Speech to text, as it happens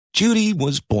Judy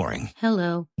was boring.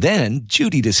 Hello. Then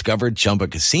Judy discovered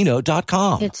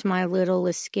ChumbaCasino.com. It's my little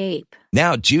escape.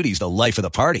 Now Judy's the life of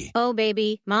the party. Oh,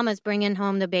 baby, mama's bringing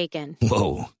home the bacon.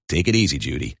 Whoa, take it easy,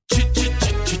 Judy.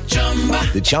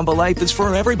 The Chumba life is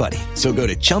for everybody. So go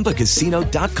to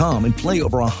ChumbaCasino.com and play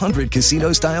over 100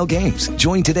 casino-style games.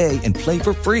 Join today and play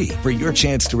for free for your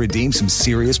chance to redeem some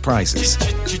serious prizes.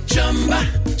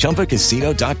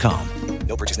 ChumbaCasino.com.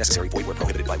 No purchase necessary. Void where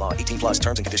prohibited by law. 18 plus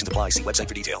terms and conditions apply. See website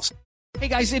for details. Hey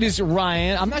guys, it is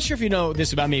Ryan. I'm not sure if you know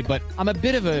this about me, but I'm a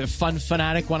bit of a fun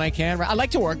fanatic when I can. I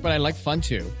like to work, but I like fun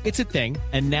too. It's a thing.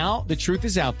 And now the truth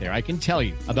is out there. I can tell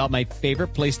you about my favorite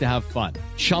place to have fun.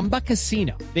 Chumba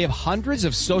Casino. They have hundreds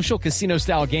of social casino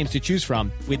style games to choose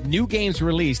from with new games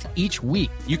released each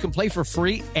week. You can play for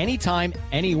free anytime,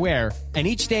 anywhere. And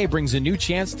each day brings a new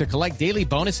chance to collect daily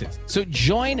bonuses. So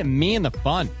join me in the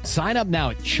fun. Sign up now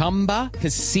at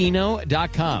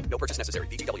ChumbaCasino.com. No purchase necessary.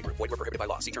 VGW. Void where prohibited by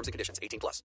law. See terms and conditions. 18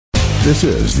 plus. This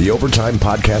is the Overtime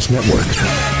Podcast Network.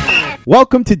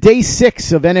 Welcome to day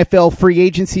 6 of NFL free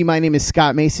agency. My name is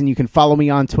Scott Mason. You can follow me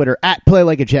on Twitter at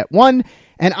PlayLikeAJet1.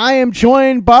 And I am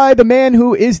joined by the man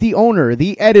who is the owner,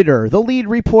 the editor, the lead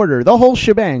reporter, the whole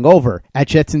shebang over at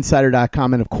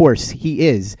JetsInsider.com. And of course, he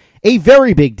is a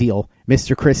very big deal,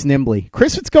 Mr. Chris Nimbley.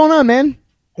 Chris, what's going on, man?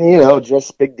 You know,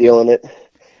 just big deal in it.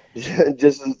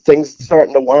 Just things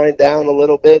starting to wind down a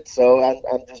little bit, so I'm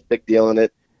just big deal in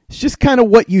it. It's just kind of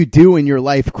what you do in your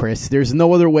life, Chris. There's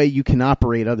no other way you can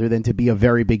operate other than to be a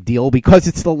very big deal because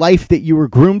it's the life that you were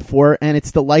groomed for and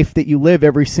it's the life that you live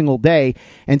every single day.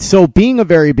 And so being a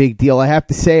very big deal, I have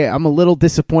to say I'm a little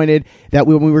disappointed that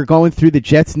when we were going through the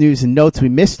Jets news and notes, we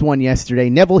missed one yesterday.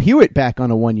 Neville Hewitt back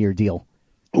on a 1-year deal.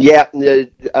 Yeah,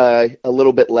 a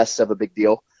little bit less of a big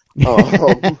deal.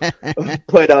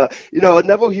 But you know,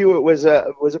 Neville Hewitt was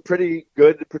a pretty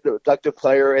good, productive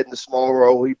player in the small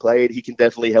role he played. He can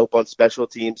definitely help on special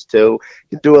teams too.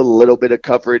 He can do a little bit of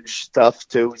coverage stuff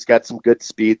too. He's got some good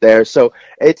speed there, so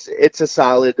it's a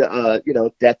solid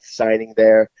depth signing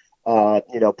there. That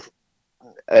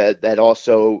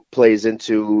also plays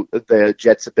into the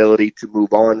Jets' ability to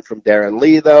move on from Darren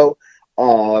Lee though.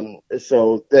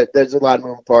 So there's a lot of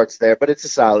moving parts there, but it's a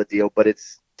solid deal. But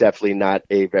it's definitely not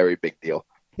a very big deal.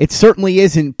 It certainly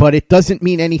isn't, but it doesn't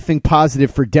mean anything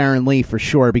positive for Darren Lee for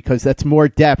sure, because that's more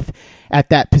depth at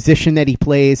that position that he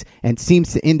plays and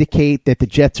seems to indicate that the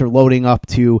Jets are loading up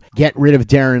to get rid of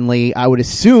Darren Lee. I would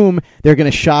assume they're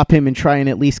going to shop him and try and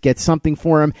at least get something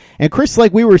for him. And Chris,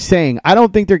 like we were saying, I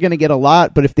don't think they're going to get a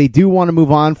lot, but if they do want to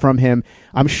move on from him,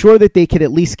 I'm sure that they could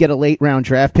at least get a late round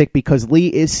draft pick because Lee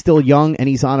is still young and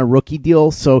he's on a rookie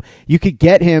deal. So you could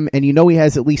get him and you know he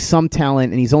has at least some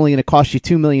talent and he's only going to cost you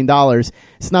 $2 million.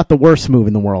 It's not the worst move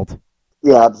in the world.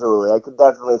 Yeah, absolutely. I could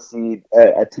definitely see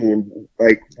a team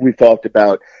like we talked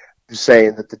about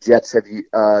saying that the Jets have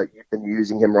been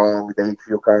using him wrong. They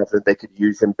feel confident they could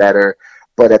use him better.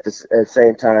 But at the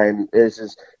same time,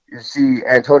 you see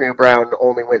Antonio Brown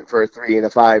only went for a 3 and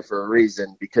a 5 for a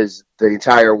reason, because the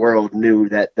entire world knew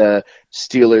that the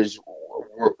Steelers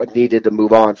needed to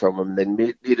move on from him. They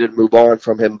needed to move on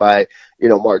from him by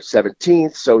March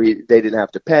 17th, so they didn't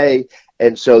have to pay,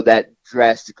 and so that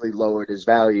drastically lowered his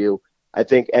value. I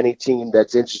think any team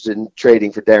that's interested in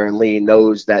trading for Darren Lee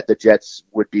knows that the Jets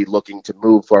would be looking to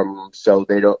move from him, so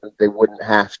they wouldn't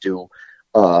have to,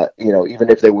 even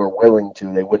if they were willing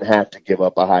to, they wouldn't have to give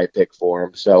up a high pick for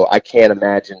him. So I can't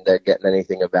imagine they're getting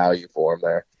anything of value for him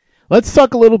there. Let's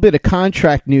talk a little bit of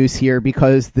contract news here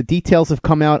because the details have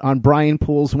come out on Brian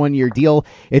Poole's 1-year deal.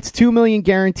 It's $2 million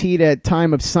guaranteed at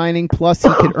time of signing, plus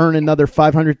he could earn another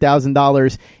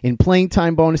 $500,000 in playing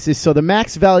time bonuses. So the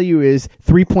max value is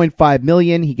 $3.5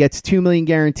 million. He gets $2 million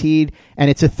guaranteed, and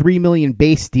it's a $3 million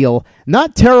base deal.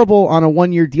 Not terrible on a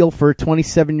 1-year deal for a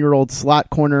 27-year-old slot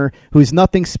corner who's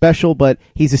nothing special, but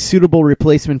he's a suitable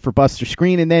replacement for Buster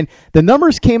Skrine. And then the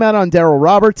numbers came out on Darryl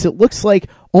Roberts. It looks like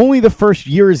only the first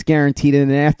year is guaranteed, and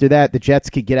then after that, the Jets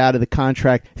could get out of the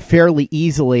contract fairly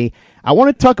easily. I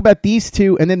want to talk about these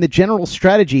two and then the general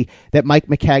strategy that Mike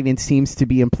Maccagnan seems to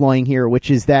be employing here,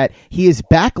 which is that he is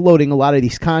backloading a lot of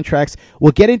these contracts.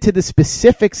 We'll get into the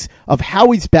specifics of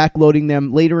how he's backloading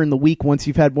them later in the week once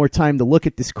you've had more time to look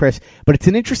at this, Chris. But it's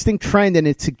an interesting trend, and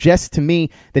it suggests to me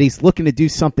that he's looking to do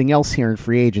something else here in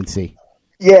free agency.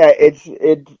 Yeah, it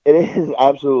is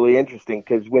absolutely interesting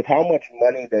because with how much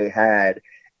money they had,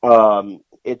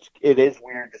 it is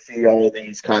weird to see all of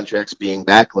these contracts being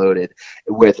backloaded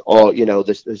with all,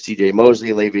 the C.J. Mosley,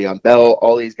 Le'Veon Bell,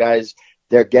 all these guys.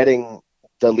 They're getting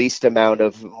the least amount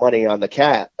of money on the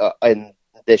cap, and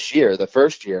this year, the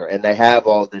first year, and they have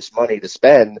all this money to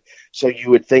spend. So you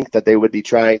would think that they would be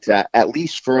trying to at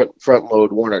least front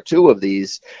load one or two of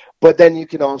these. But then you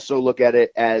can also look at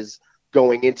it as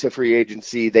going into free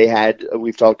agency.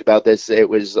 We've talked about this. It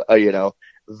was,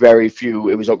 very few.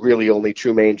 It was really only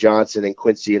Trumaine Johnson and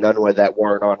Quincy Enunwa that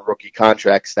weren't on rookie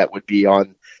contracts that would be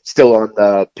still on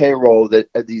the payroll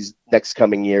these next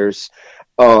coming years.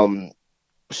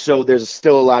 So there's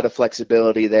still a lot of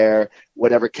flexibility there.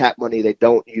 Whatever cap money they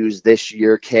don't use this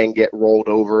year can get rolled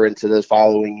over into the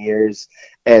following years.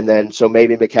 And then so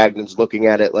maybe Maccagnan's looking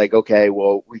at it like, okay,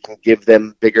 well, we can give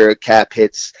them bigger cap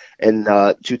hits in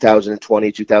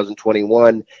 2020,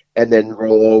 2021, and then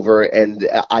roll over. And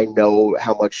I know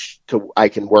how much I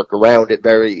can work around it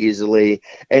very easily.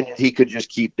 And he could just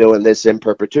keep doing this in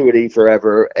perpetuity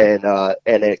forever, and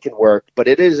it can work. But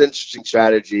it is an interesting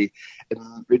strategy.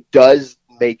 It does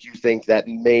make you think that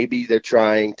maybe they're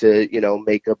trying to,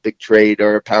 make a big trade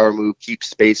or a power move, keep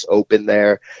space open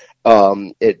there.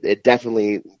 It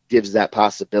definitely gives that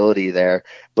possibility there.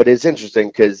 But it's interesting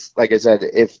because, like I said,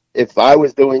 if I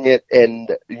was doing it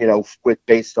and,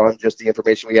 based on just the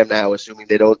information we have now, assuming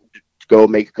they don't go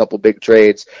make a couple big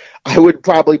trades, I would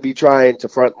probably be trying to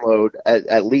front load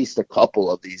at least a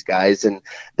couple of these guys, and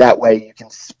that way you can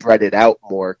spread it out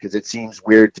more, because it seems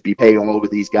weird to be paying all of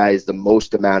these guys the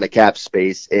most amount of cap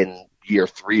space in year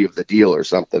 3 of the deal or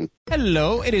something.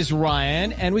 Hello, it is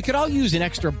Ryan, and we could all use an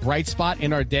extra bright spot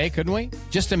in our day, couldn't we?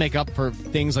 Just to make up for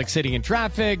things like sitting in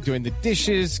traffic, doing the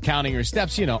dishes, counting your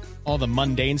steps, all the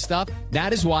mundane stuff.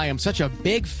 That is why I'm such a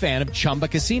big fan of Chumba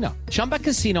Casino. Chumba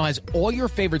Casino has all your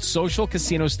favorite social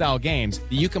casino-style games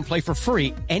that you can play for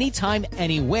free anytime,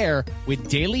 anywhere with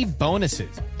daily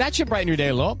bonuses. That should brighten your day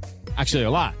a little. Actually,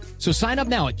 a lot. So sign up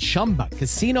now at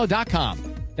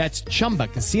ChumbaCasino.com. That's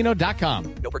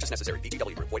ChumbaCasino.com. No purchase necessary.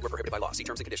 VGW Group. Void where prohibited by law. See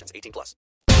terms and conditions. 18+.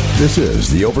 This is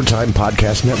the Overtime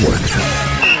Podcast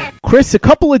Network. Chris, a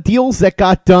couple of deals that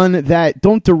got done that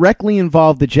don't directly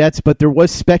involve the Jets, but there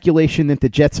was speculation that the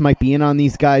Jets might be in on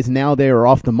these guys. Now they are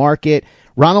off the market.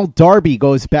 Ronald Darby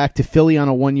goes back to Philly on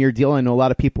a one-year deal. I know a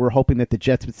lot of people were hoping that the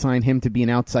Jets would sign him to be an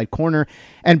outside corner.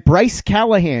 And Bryce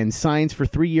Callahan signs for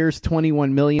 3 years,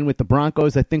 $21 million with the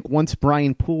Broncos. I think once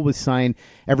Brian Poole was signed,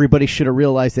 everybody should have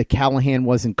realized that Callahan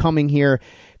wasn't coming here.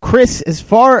 Chris, as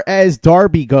far as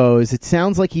Darby goes, it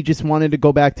sounds like he just wanted to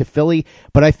go back to Philly,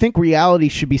 but I think reality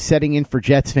should be setting in for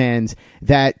Jets fans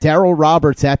that Darryl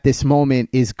Roberts at this moment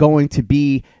is going to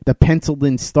be the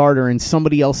penciled-in starter, and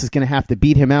somebody else is going to have to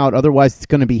beat him out. Otherwise, it's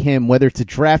going to be him, whether it's a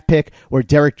draft pick or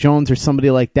Derek Jones or somebody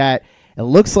like that. It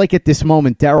looks like at this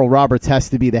moment, Darryl Roberts has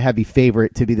to be the heavy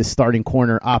favorite to be the starting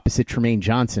corner opposite Trumaine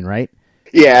Johnson, right?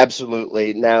 Yeah,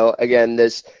 absolutely. Now, again,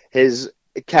 his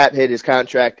cap hit, his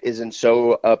contract isn't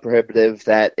so prohibitive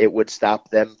that it would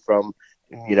stop them from,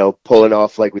 pulling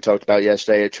off, like we talked about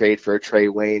yesterday, a trade for Trey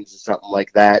Waynes or something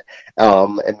like that.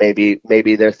 And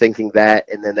maybe they're thinking that,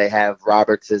 and then they have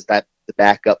Roberts as the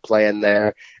backup plan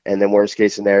there, and then worst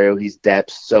case scenario, he's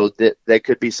depth. So there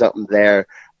could be something there.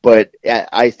 But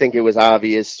I think it was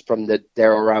obvious from the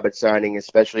Darryl Roberts signing,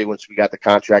 especially once we got the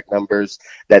contract numbers,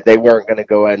 that they weren't going to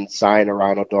go ahead and sign a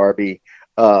Ronald Darby.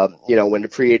 When the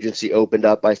free agency opened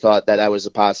up, I thought that was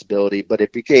a possibility, but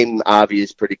it became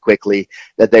obvious pretty quickly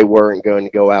that they weren't going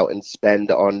to go out and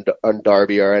spend on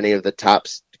Darby or any of the top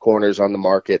corners on the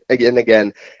market.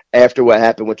 Again, after what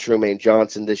happened with Trumaine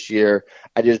Johnson this year,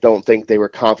 I just don't think they were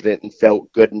confident and felt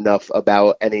good enough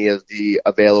about any of the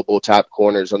available top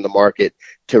corners on the market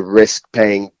to risk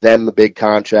paying them a big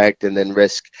contract and then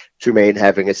risk Trumaine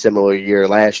having a similar year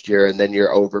last year, and then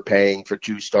you're overpaying for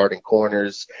 2 starting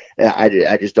corners.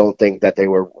 I just don't think that they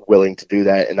were willing to do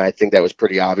that, and I think that was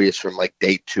pretty obvious from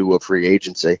day 2 of free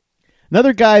agency.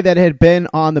 Another guy that had been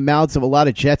on the mouths of a lot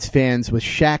of Jets fans was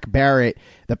Shaq Barrett,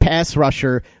 the pass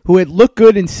rusher, who had looked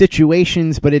good in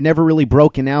situations but had never really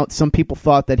broken out. Some people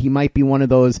thought that he might be one of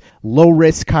those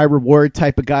low-risk, high-reward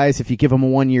type of guys if you give him a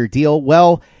one-year deal.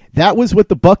 Well, that was what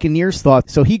the Buccaneers thought.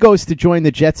 So he goes to join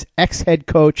the Jets' ex-head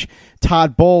coach,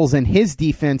 Todd Bowles, and his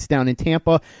defense down in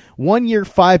Tampa. 1 year,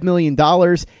 $5 million.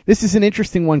 This is an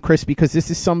interesting one, Chris, because this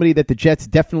is somebody that the Jets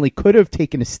definitely could have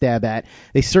taken a stab at.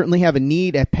 They certainly have a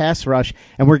need at pass rush,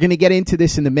 and we're going to get into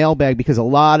this in the mailbag because a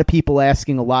lot of people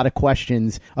asking a lot of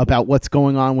questions about what's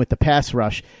going on with the pass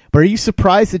rush. But are you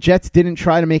surprised the Jets didn't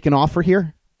try to make an offer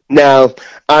here? No,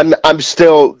 I'm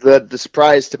still, the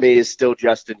surprise to me is still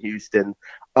Justin Houston.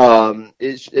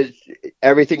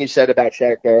 Everything you said about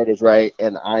Shaq Barrett is right,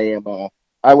 and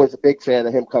I was a big fan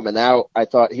of him coming out. I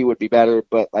thought he would be better,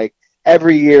 but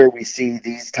every year we see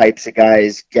these types of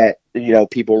guys get,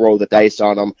 people roll the dice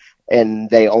on them. and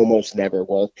they almost never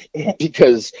work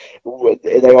because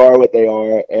they are what they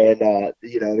are. And,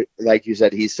 like you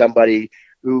said, he's somebody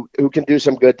who can do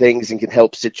some good things and can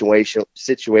help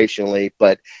situationally,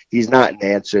 but he's not an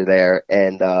answer there.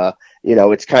 And,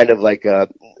 it's kind of like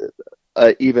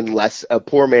even less a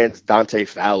poor man's Dante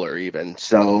Fowler even.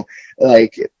 So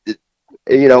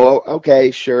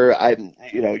okay, sure.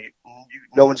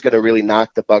 No one's going to really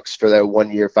knock the Bucs for their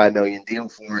 1 year, $5 million deal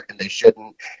for it, and they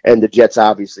shouldn't. And the Jets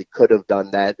obviously could have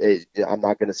done that. I'm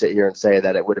not going to sit here and say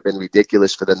that it would have been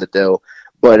ridiculous for them to do,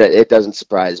 but it doesn't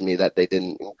surprise me that they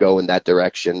didn't go in that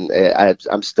direction.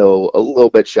 I'm still a little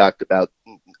bit shocked about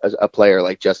a player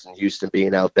like Justin Houston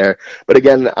being out there. But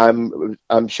again,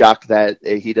 I'm shocked that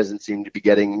he doesn't seem to be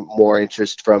getting more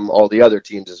interest from all the other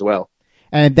teams as well.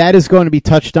 And that is going to be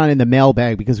touched on in the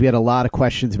mailbag because we had a lot of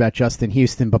questions about Justin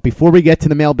Houston. But before we get to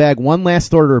the mailbag, one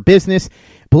last order of business.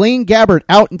 Blaine Gabbert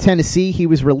out in Tennessee. He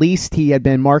was released. He had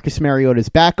been Marcus Mariota's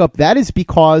backup. That is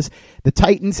because the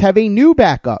Titans have a new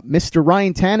backup, Mr.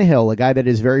 Ryan Tannehill, a guy that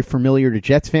is very familiar to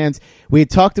Jets fans. We had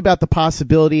talked about the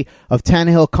possibility of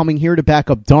Tannehill coming here to back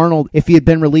up Darnold if he had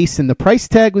been released and the price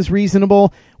tag was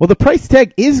reasonable. Well, the price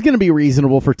tag is going to be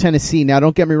reasonable for Tennessee. Now,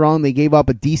 don't get me wrong. They gave up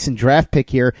a decent draft pick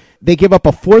here. They give up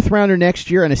a 4th rounder next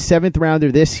year and a 7th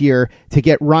rounder this year to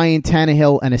get Ryan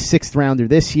Tannehill and a 6th rounder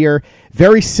this year.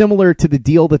 Very similar to the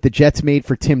deal that the Jets made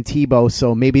for Tim Tebow,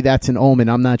 so maybe that's an omen.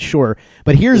 I'm not sure.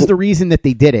 But here's the reason that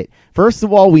they did it. First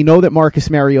of all, we know that Marcus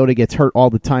Mariota gets hurt all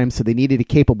the time, so they needed a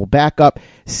capable backup.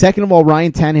 Second of all,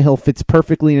 Ryan Tannehill fits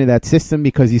perfectly into that system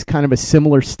because he's kind of a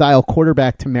similar style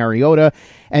quarterback to Mariota.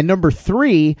 And number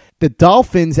 3, the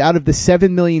Dolphins, out of the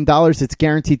 $7 million that's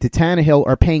guaranteed to Tannehill,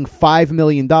 are paying $5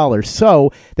 million.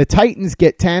 So the Titans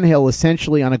get Tannehill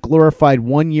essentially on a glorified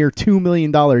 1 year, $2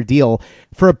 million deal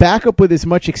for a backup with as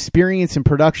much experience and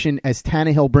production as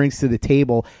Tannehill brings to the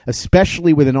table,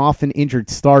 especially with an often injured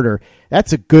starter.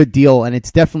 That's a good deal, and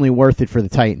it's definitely worth it for the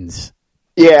Titans.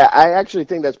 Yeah, I actually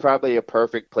think that's probably a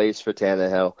perfect place for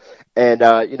Tannehill. And,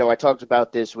 I talked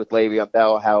about this with Le'Veon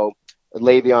Bell, how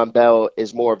Le'Veon Bell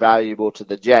is more valuable to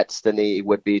the Jets than he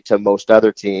would be to most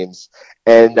other teams.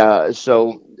 And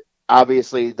so,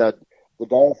 obviously, the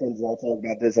Dolphins, I'll talk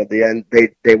about this at the end,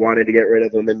 they wanted to get rid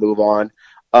of him and move on.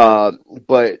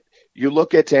 But you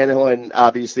look at Tannehill, and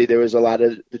obviously there was a lot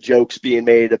of the jokes being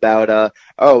made about,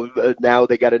 now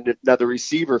they got another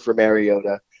receiver for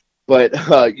Mariota.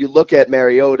 But you look at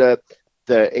Mariota,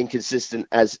 the inconsistent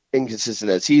as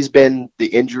he's been, the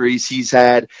injuries he's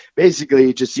had, basically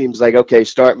it just seems like, okay,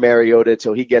 start Mariota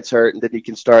until he gets hurt, and then you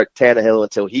can start Tannehill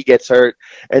until he gets hurt,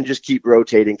 and just keep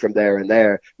rotating from there and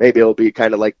there. Maybe it'll be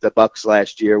kind of like the Bucs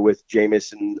last year with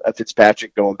Jameis and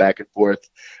Fitzpatrick going back and forth.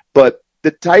 But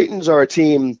the Titans are a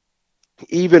team,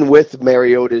 even with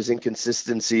Mariota's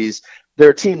inconsistencies,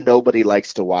 they're a team nobody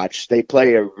likes to watch. They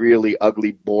play a really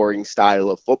ugly, boring style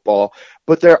of football,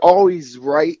 but they're always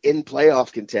right in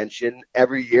playoff contention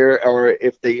every year, or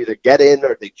if they either get in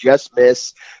or they just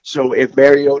miss. So if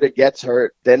Mariota gets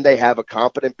hurt, then they have a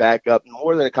competent backup,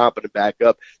 more than a competent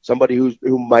backup, somebody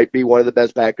who might be one of the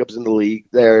best backups in the league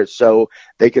there. So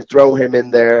they can throw him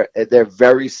in there. They're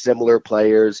very similar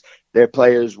players. They're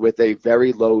players with a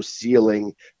very low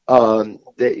ceiling, and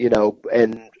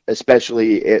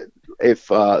especially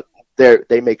if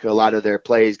they make a lot of their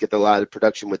plays, get a lot of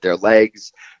production with their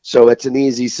legs. So it's an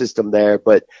easy system there.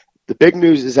 But the big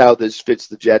news is how this fits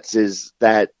the Jets is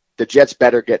that the Jets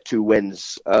better get 2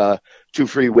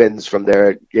 free wins from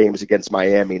their games against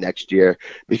Miami next year,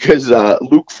 because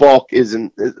Luke Falk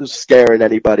isn't scaring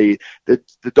anybody. The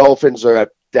Dolphins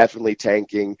are definitely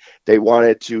tanking. They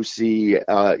wanted to see,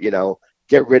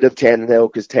 get rid of Tannehill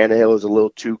because Tannehill is a little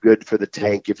too good for the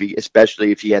tank,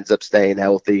 especially if he ends up staying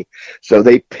healthy. So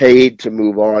they paid to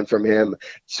move on from him,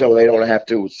 so they don't have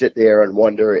to sit there and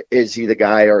wonder, is he the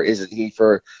guy or isn't he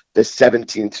for the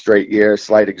 17th straight year?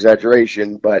 Slight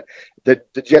exaggeration, but the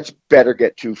Jets better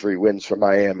get 2 free wins from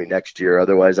Miami next year.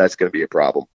 Otherwise, that's going to be a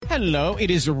problem. Hello, it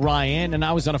is Ryan, and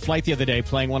I was on a flight the other day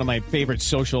playing one of my favorite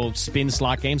social spin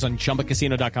slot games on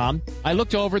ChumbaCasino.com. I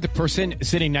looked over at the person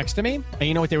sitting next to me, and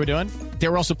you know what they were doing? They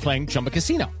were also playing Chumba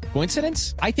Casino.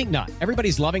 Coincidence? I think not.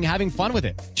 Everybody's loving having fun with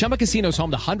it. Chumba Casino is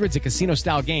home to hundreds of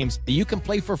casino-style games that you can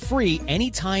play for free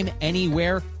anytime,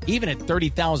 anywhere, even at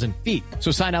 30,000 feet. So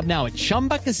sign up now at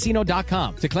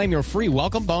ChumbaCasino.com to claim your free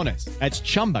welcome bonus. That's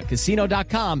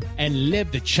ChumbaCasino.com and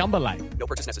live the Chumba life. No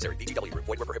purchase necessary. VGW. Void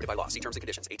where prohibited by law. See terms and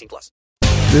conditions. 18+.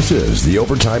 This is the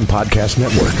Overtime Podcast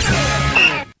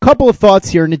Network. Couple of thoughts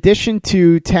here. In addition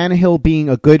to Tannehill being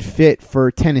a good fit for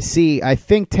Tennessee, I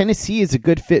think Tennessee is a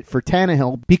good fit for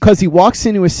Tannehill because he walks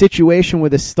into a situation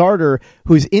with a starter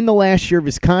who's in the last year of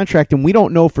his contract, and we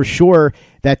don't know for sure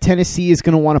that Tennessee is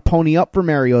going to want to pony up for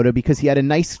Mariota because he had a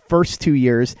nice first 2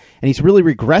 years, and he's really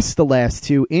regressed the last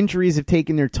two. Injuries have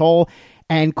taken their toll.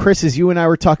 And Chris, as you and I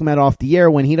were talking about off the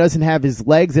air, when he doesn't have his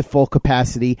legs at full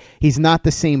capacity, he's not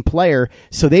the same player.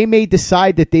 So they may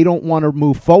decide that they don't want to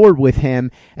move forward with him.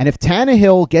 And if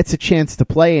Tannehill gets a chance to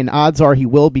play, and odds are he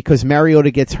will because Mariota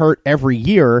gets hurt every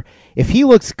year, if he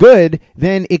looks good,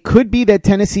 then it could be that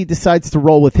Tennessee decides to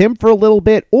roll with him for a little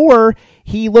bit, or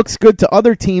he looks good to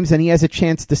other teams and he has a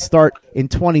chance to start in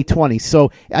 2020.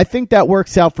 So I think that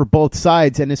works out for both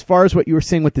sides. And as far as what you were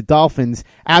saying with the Dolphins,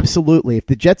 absolutely. If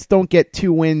the Jets don't get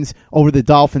 2 wins over the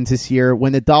Dolphins this year,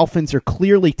 when the Dolphins are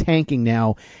clearly tanking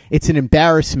now, it's an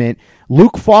embarrassment.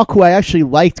 Luke Falk, who I actually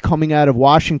liked coming out of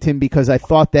Washington because I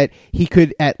thought that he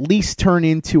could at least turn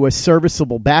into a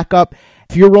serviceable backup.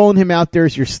 If you're rolling him out there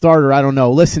as your starter, I don't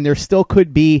know. Listen, there still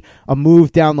could be a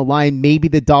move down the line. Maybe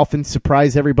the Dolphins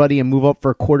surprise everybody and move up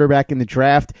for a quarterback in the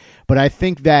draft. But I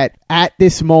think that at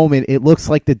this moment, it looks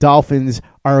like the Dolphins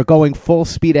are going full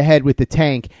speed ahead with the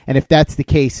tank. And if that's the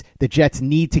case, the Jets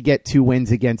need to get 2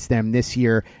 wins against them this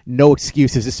year. No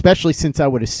excuses, especially since I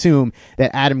would assume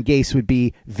that Adam Gase would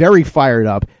be very fired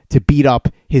up to beat up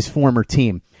his former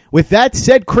team. With that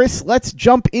said, Chris, let's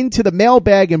jump into the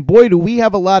mailbag, and boy, do we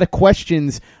have a lot of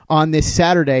questions on this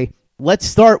Saturday. Let's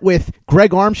start with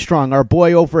Greg Armstrong, our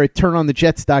boy over at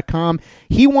TurnOnTheJets.com.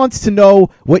 He wants to know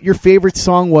what your favorite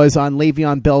song was on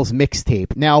Le'Veon Bell's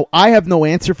mixtape. Now, I have no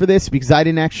answer for this because I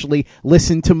didn't actually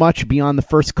listen to much beyond the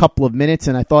first couple of minutes,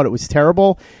 and I thought it was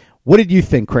terrible. What did you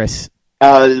think, Chris?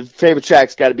 Favorite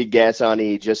track's got to be Gas on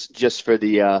E, just for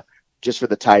the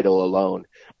title alone.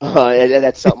 And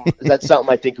that's something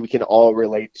I think we can all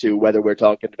relate to, whether we're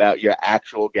talking about your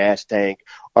actual gas tank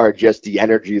or just the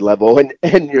energy level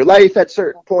in your life at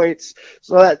certain points.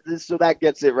 So that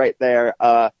gets it right there.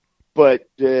 But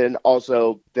then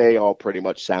also they all pretty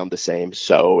much sound the same,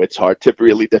 so it's hard to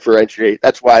really differentiate.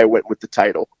 That's why I went with the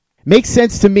title. Makes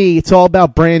sense to me. It's all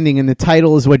about branding, and the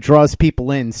title is what draws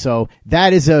people in. So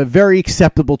that is a very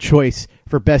acceptable choice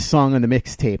for best song on the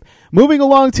mixtape. Moving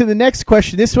along to the next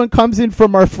question. This one comes in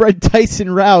from our friend Tyson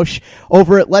Roush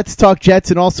over at Let's Talk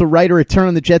Jets and also writer at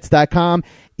TurnOnTheJets.com.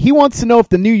 He wants to know if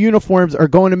the new uniforms are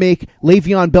going to make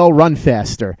Le'Veon Bell run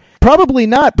faster. Probably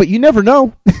not, but you never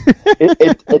know.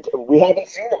 We haven't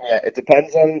seen them yet. It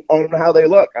depends on how they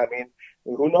look. I mean,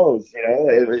 who knows?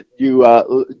 You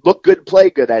look good,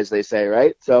 play good, as they say,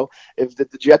 right? So if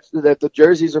the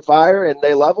jerseys are fire and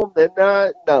they love them, then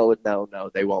no,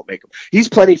 they won't make them. He's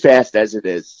plenty fast as it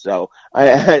is, so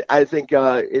I think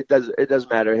it doesn't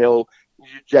matter.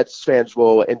 Jets fans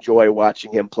will enjoy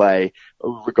watching him play,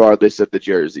 regardless of the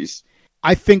jerseys.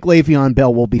 I think Le'Veon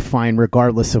Bell will be fine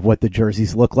regardless of what the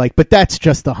jerseys look like, but that's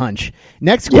just a hunch.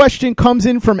 Next question comes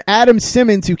in from Adam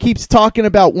Simmons, who keeps talking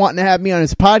about wanting to have me on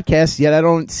his podcast, yet I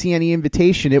don't see any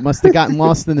invitation. It must have gotten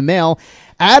lost in the mail.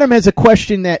 Adam has a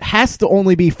question that has to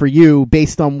only be for you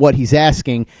based on what he's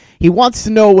asking. He wants to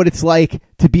know what it's like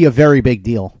to be a very big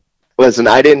deal. Listen,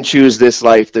 I didn't choose this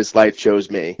life. This life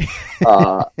chose me.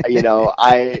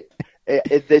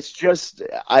 It's just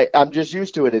I'm just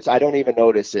used to it. I don't even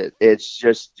notice it. It's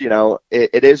just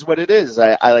it is what it is.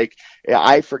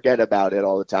 I forget about it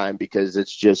all the time because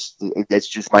it's just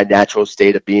my natural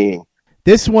state of being.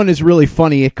 This one is really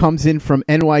funny. It comes in from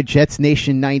NY Jets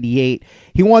Nation 98.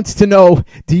 He wants to know,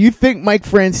 do you think Mike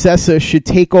Francesa should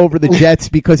take over the Jets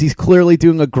because he's clearly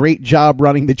doing a great job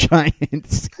running the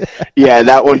Giants? Yeah,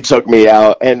 that one took me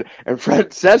out. And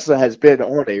Francesa has been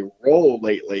on a roll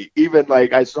lately. Even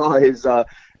I saw him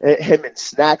and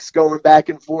Snacks going back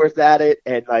and forth at it.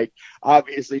 And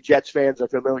obviously Jets fans are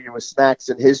familiar with Snacks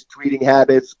and his tweeting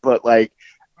habits. But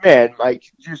man, Mike,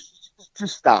 just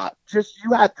stop.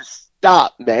 You have to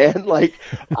stop, man.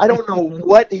 I don't know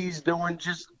what he's doing.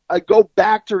 Just go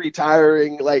back to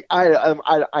retiring.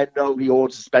 I know he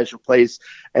holds a special place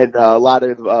in a lot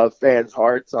of fans'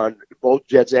 hearts, on both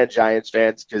Jets and Giants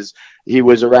fans, because he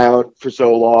was around for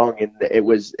so long, and it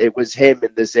was him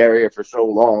in this area for so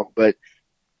long. But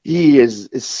he is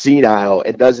senile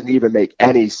and doesn't even make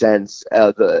any sense.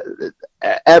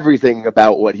 Everything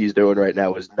about what he's doing right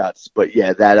now is nuts. But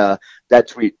yeah, that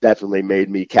tweet definitely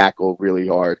made me cackle really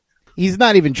hard. He's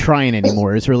not even trying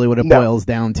anymore is really what it boils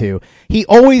down to. He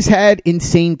always had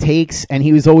insane takes, and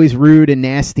he was always rude and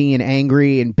nasty and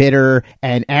angry and bitter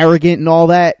and arrogant and all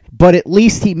that, but at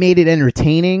least he made it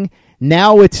entertaining.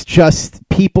 Now it's just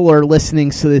people are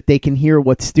listening so that they can hear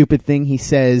what stupid thing he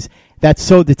says that's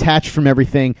so detached from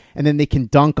everything, and then they can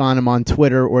dunk on him on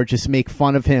Twitter or just make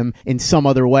fun of him in some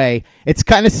other way. It's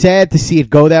kind of sad to see it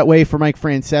go that way for Mike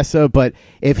Francesa, but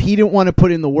if he didn't want to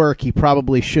put in the work, he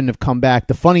probably shouldn't have come back.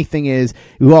 The funny thing is,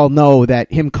 we all know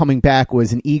that him coming back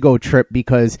was an ego trip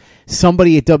because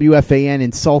somebody at WFAN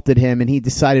insulted him, and he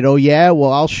decided, oh yeah,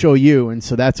 well, I'll show you, and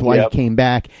so that's why he came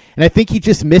back. And I think he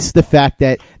just missed the fact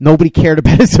that nobody cared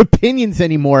about his opinions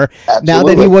anymore. Absolutely. Now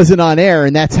that he wasn't on air,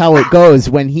 and that's how it goes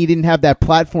when he didn't have that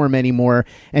platform anymore,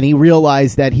 and he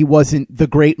realized that he wasn't the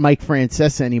great Mike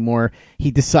Francesa anymore. He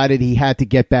decided he had to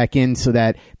get back in so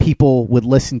that people would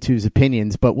listen to his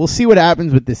opinions. But we'll see what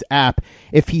happens with this app.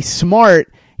 If he's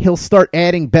smart, he'll start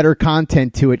adding better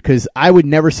content to it, because I would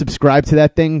never subscribe to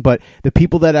that thing, but the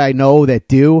people that I know that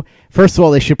do, first of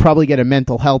all, they should probably get a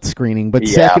mental health screening, but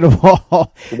second of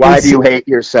all... Why do you hate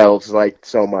yourselves like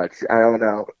so much? I don't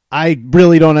know. I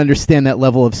really don't understand that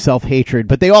level of self-hatred,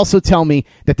 but they also tell me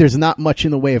that there's not much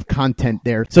in the way of content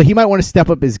there. So he might want to step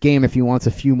up his game if he wants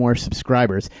a few more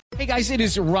subscribers. Hey guys, it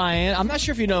is Ryan. I'm not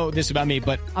sure if you know this about me,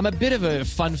 but I'm a bit of a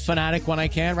fun fanatic when I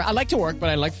can. I like to work, but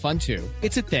I like fun too.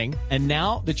 It's a thing. And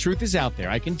now the truth is out there.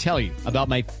 I can tell you about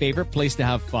my favorite place to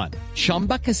have fun.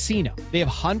 Chumba Casino. They have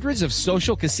hundreds of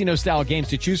social casino style games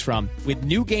to choose from with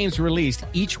new games released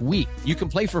each week. You can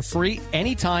play for free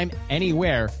anytime,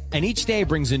 anywhere, and each day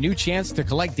brings a new chance to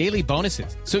collect daily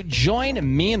bonuses. So join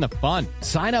me in the fun.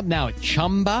 Sign up now at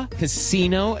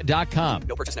ChumbaCasino.com.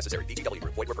 No purchase necessary. VGW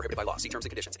Group. Void where prohibited by law. See terms and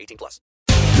conditions. 18+.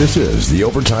 This is the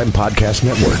Overtime Podcast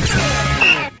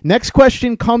Network. Next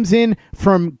question comes in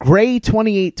from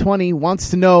Gray2820, wants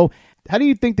to know, how do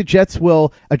you think the Jets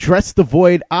will address the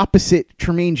void opposite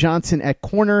Tremaine Johnson at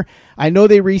corner? I know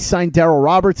they re-signed Darryl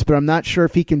Roberts, but I'm not sure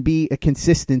if he can be a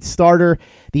consistent starter.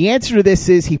 The answer to this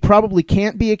is he probably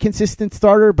can't be a consistent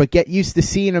starter, but get used to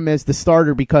seeing him as the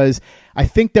starter, because I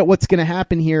think that what's going to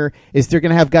happen here is they're going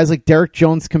to have guys like Derek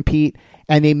Jones compete,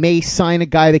 and they may sign a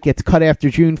guy that gets cut after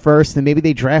June 1st, and maybe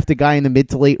they draft a guy in the mid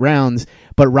to late rounds.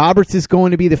 But Roberts is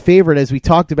going to be the favorite, as we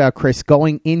talked about, Chris,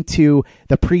 going into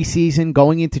the preseason,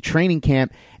 going into training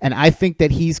camp, and I think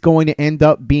that he's going to end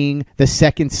up being the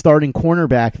second starting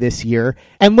cornerback this year.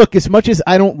 And look, as much as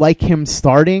I don't like him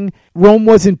starting, Rome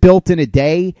wasn't built in a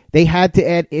day. They had to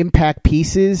add impact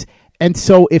pieces. And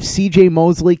so if C.J.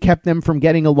 Mosley kept them from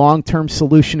getting a long-term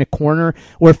solution at corner,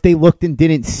 or if they looked and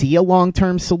didn't see a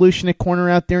long-term solution at corner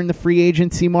out there in the free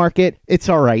agency market, it's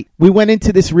all right. We went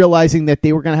into this realizing that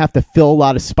they were going to have to fill a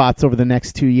lot of spots over the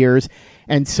next 2 years,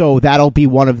 and so that'll be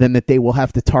one of them that they will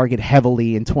have to target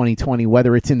heavily in 2020,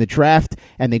 whether it's in the draft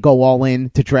and they go all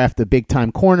in to draft a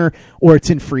big-time corner, or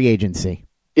it's in free agency.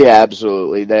 Yeah,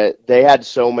 absolutely. That they had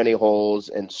so many holes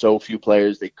and so few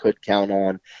players they could count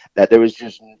on that there was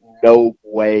just no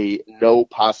way, no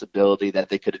possibility that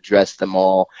they could address them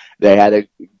all. They had to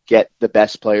get the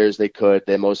best players they could,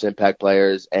 the most impact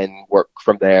players, and work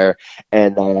from there,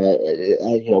 and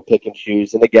pick and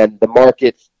choose. And again, the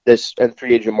market, this and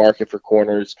free agent market for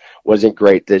corners wasn't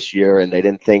great this year, and they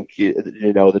didn't think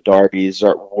the Darbys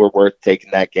were worth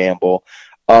taking that gamble.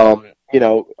 Of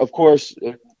course.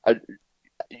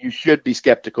 You should be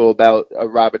skeptical about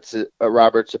Roberts'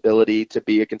 ability to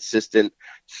be a consistent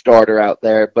starter out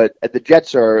there, but the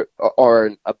Jets are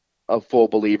a full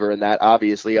believer in that,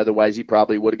 obviously. Otherwise, he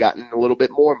probably would have gotten a little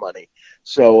bit more money.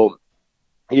 So,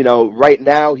 right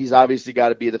now, he's obviously got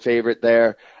to be the favorite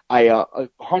there. I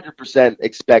 100%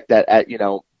 expect that at,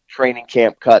 training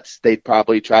camp cuts, they'd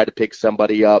probably try to pick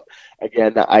somebody up.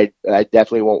 Again, I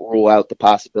definitely won't rule out the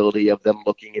possibility of them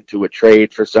looking into a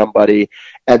trade for somebody.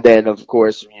 And then, of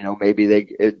course, maybe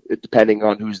depending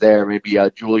on who's there, maybe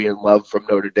Julian Love from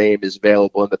Notre Dame is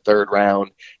available in the third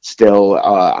round. Still,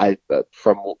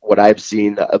 from what I've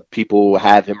seen, people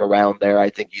have him around there.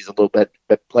 I think he's a little bit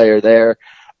player there.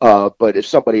 But if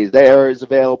somebody there is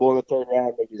available in the third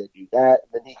round, maybe they do that,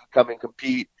 and then he can come and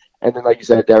compete. And then, like you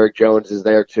said, Derek Jones is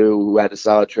there, too, who had a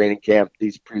solid training camp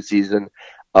these preseason.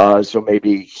 So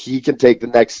maybe he can take the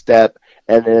next step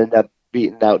and then end up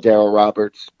beating out Darryl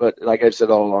Roberts. But like I've said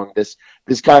all along, this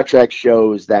contract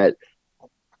shows that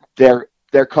they're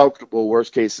comfortable,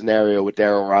 worst-case scenario, with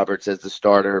Darryl Roberts as the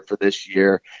starter for this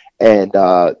year. And,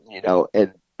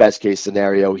 and best-case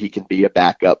scenario, he can be a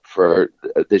backup for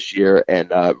this year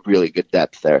and really good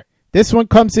depth there. This one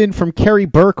comes in from Kerry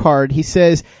Burkhardt. He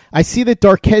says, I see that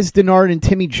Darqueze Dennard and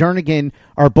Timmy Jernigan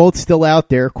are both still out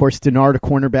there. Of course, Dennard a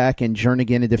cornerback and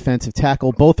Jernigan a defensive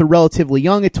tackle. Both are relatively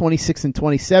young at 26 and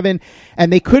 27,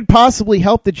 and they could possibly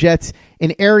help the Jets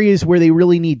in areas where they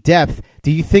really need depth.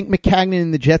 Do you think Maccagnan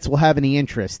and the Jets will have any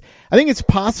interest? I think it's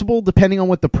possible, depending on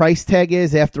what the price tag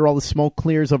is after all the smoke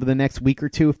clears over the next week or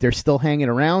two, if they're still hanging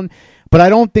around. but I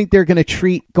don't think they're going to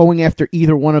treat going after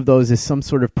either one of those as some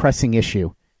sort of pressing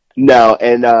issue. No,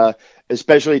 and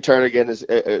especially Jernigan is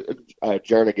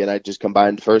Jernigan. I just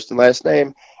combined first and last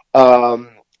name.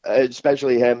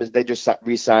 Especially him, as they just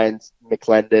re-signed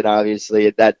McClendon,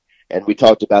 obviously, and we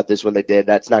talked about this when they did.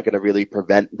 That's not going to really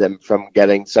prevent them from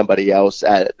getting somebody else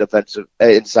at defensive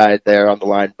inside there on the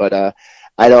line. But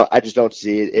I just don't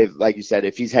see it. If, like you said,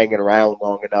 if he's hanging around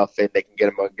long enough and they can get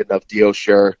him a good enough deal,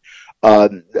 sure.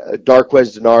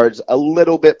 Darqueze Dennard's a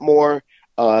little bit more.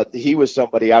 He was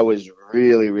somebody I was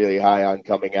really, really high on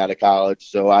coming out of college,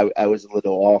 so I was a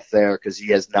little off there because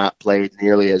he has not played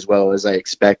nearly as well as I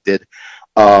expected.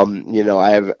 I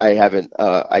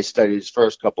studied his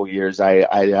first couple years. I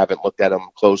haven't looked at him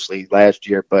closely last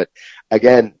year, but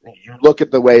again, you look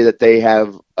at the way that they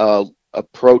have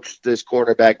approached this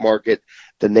cornerback market,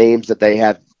 the names that they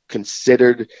have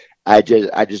considered. I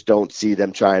just don't see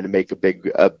them trying to make a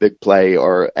big play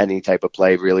or any type of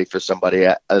play really for somebody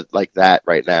like that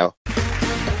right now.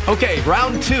 Okay,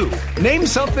 round two. Name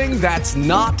something that's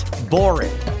not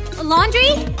boring. A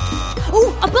laundry?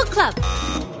 Ooh, a book club.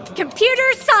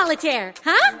 Computer solitaire,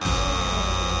 huh?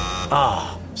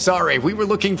 Ah, sorry, we were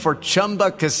looking for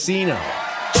Chumba Casino.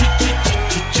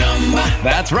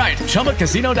 That's right,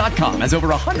 ChumbaCasino.com has over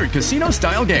 100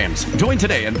 casino-style games. Join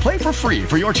today and play for free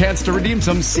for your chance to redeem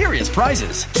some serious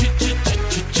prizes.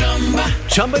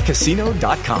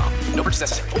 ChumbaCasino.com. No purchase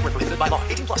necessary. Void where prohibited by law.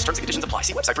 18+ terms and conditions apply.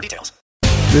 See website for details.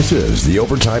 This is the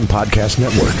Overtime Podcast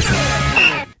Network.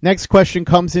 Next question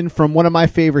comes in from one of my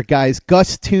favorite guys,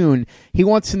 Gus Toon. He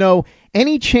wants to know,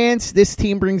 any chance this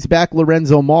team brings back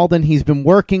Lorenzo Malden? He's been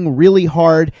working really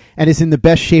hard and is in the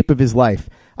best shape of his life.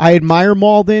 I admire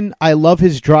Malden. I love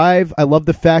his drive. I love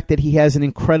the fact that he has an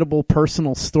incredible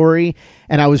personal story,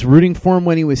 and I was rooting for him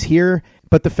when he was here.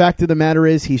 But the fact of the matter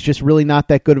is he's just really not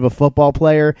that good of a football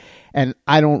player, and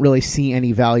I don't really see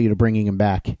any value to bringing him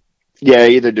back. Yeah,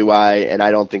 either do I, and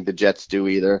I don't think the Jets do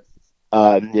either.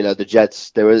 The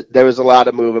Jets, there was a lot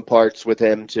of moving parts with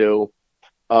him too,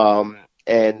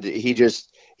 and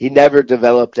he never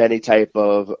developed any type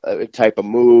of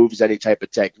moves, any type of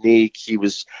technique. He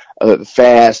was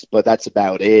fast, but that's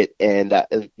about it. And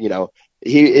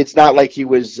it's not like he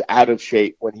was out of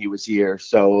shape when he was here.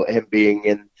 So him being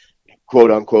in quote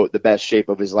unquote the best shape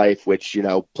of his life, which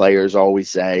players always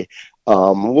say.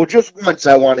 Just once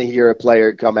I want to hear a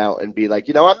player come out and be like,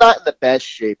 I'm not in the best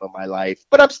shape of my life,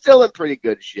 but I'm still in pretty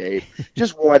good shape.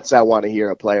 Just once I want to hear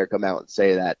a player come out and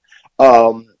say that.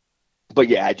 But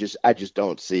yeah, I just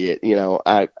don't see it.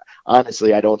 I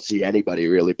honestly don't see anybody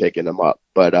really picking him up,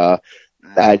 but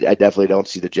I definitely don't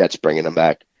see the Jets bringing him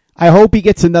back. I hope he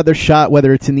gets another shot,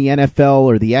 whether it's in the NFL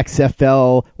or the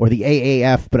XFL or the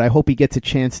AAF, but I hope he gets a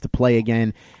chance to play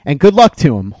again. And good luck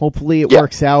to him. Hopefully it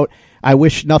works out. I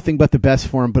wish nothing but the best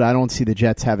for him, but I don't see the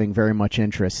Jets having very much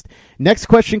interest. Next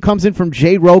question comes in from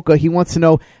Jay Roca. He wants to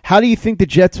know, how do you think the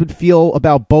Jets would feel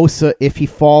about Bosa if he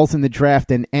falls in the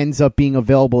draft and ends up being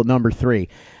available at number 3?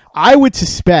 I would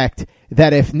suspect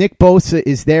that if Nick Bosa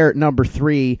is there at number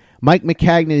 3, Mike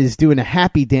Maccagnan is doing a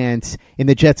happy dance in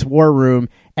the Jets war room,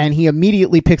 and he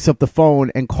immediately picks up the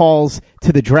phone and calls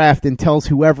to the draft and tells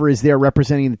whoever is there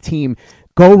representing the team,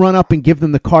 go run up and give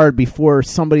them the card before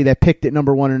somebody that picked at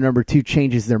number 1 or number 2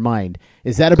 changes their mind.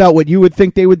 Is that about what you would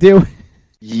think they would do?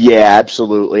 Yeah,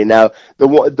 absolutely. Now,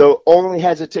 the only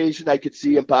hesitation I could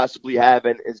see him possibly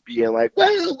having is being like,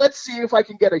 well, let's see if I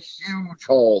can get a huge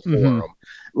haul for him.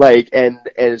 Like, and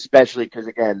especially because,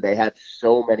 again, they have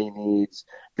so many needs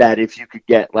that if you could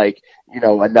get, like,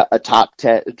 a top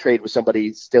 10 trade with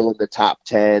somebody still in the top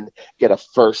 10, get a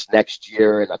first next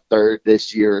year and a third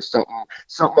this year or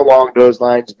something along those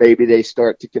lines, maybe they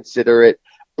start to consider it.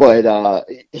 But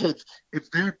if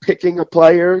they're picking a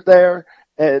player there,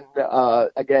 and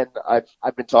again,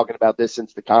 I've been talking about this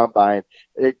since the Combine.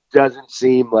 It doesn't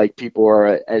seem like people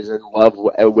are as in love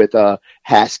with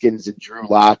Haskins and Drew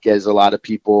Lock as a lot of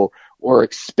people were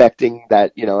expecting.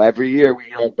 That every year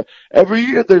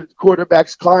the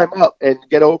quarterbacks climb up and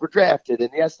get overdrafted, and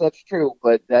yes, that's true.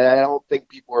 But I don't think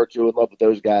people are too in love with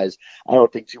those guys. I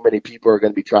don't think too many people are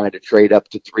going to be trying to trade up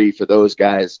to 3 for those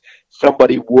guys.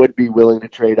 Somebody would be willing to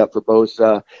trade up for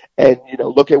Bosa, and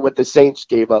look at what the Saints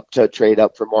gave up to trade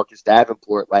up for Marcus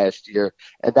Davenport last year,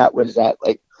 and that was at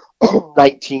like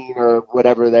 19 or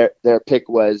whatever their pick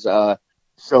was.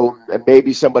 So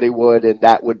maybe somebody would, and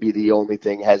that would be the only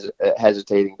thing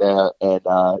hesitating there. And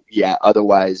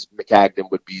otherwise Maccagnan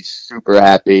would be super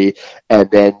happy, and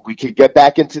then we could get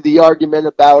back into the argument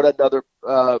about another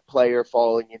player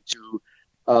falling into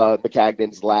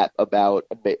Maccagnan's lap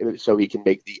so he can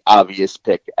make the obvious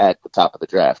pick at the top of the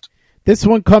draft. This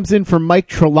one comes in from Mike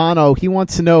Trelano. He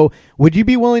wants to know, would you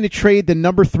be willing to trade the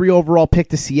number 3 overall pick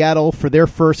to Seattle for their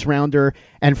first rounder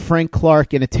and Frank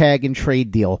Clark in a tag and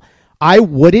trade deal? I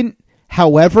wouldn't.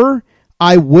 However,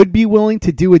 I would be willing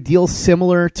to do a deal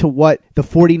similar to what the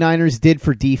 49ers did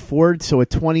for Dee Ford, so a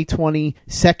 2020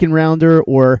 second rounder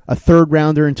or a third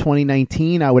rounder in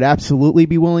 2019. I would absolutely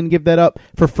be willing to give that up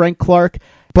for Frank Clark.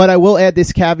 But I will add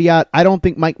this caveat. I don't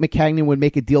think Mike Maccagnan would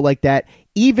make a deal like that,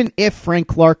 even if Frank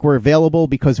Clark were available,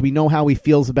 because we know how he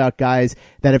feels about guys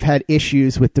that have had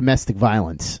issues with domestic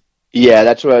violence. Yeah,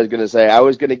 that's what I was going to say. I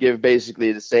was going to give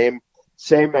basically the same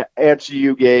answer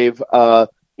you gave.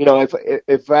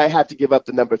 If I have to give up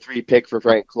the number 3 pick for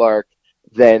Frank Clark,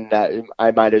 then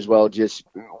I might as well just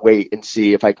wait and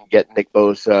see if I can get Nick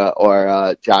Bosa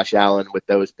or Josh Allen with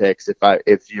those picks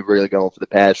if you're really going for the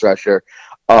pass rusher.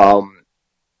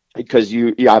 Because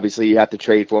you obviously you have to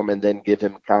trade for him and then give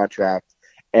him a contract.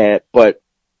 But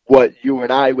what you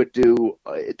and I would do,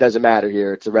 it doesn't matter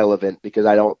here. It's irrelevant because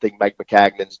I don't think Mike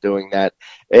Maccagnan's doing that.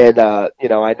 And,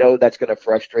 I know that's going to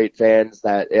frustrate fans.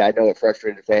 I know it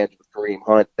frustrated fans with Kareem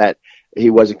Hunt that he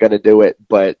wasn't going to do it.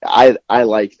 But I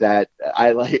like that.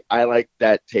 I like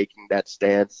that taking that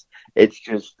stance. It's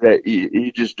just that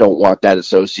you just don't want that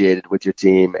associated with your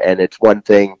team. And it's one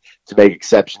thing to make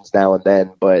exceptions now and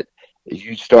then, but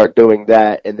you start doing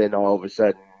that, and then all of a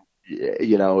sudden,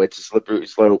 it's a slippery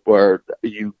slope where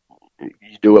you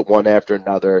do it one after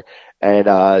another. And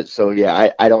I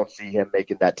don't see him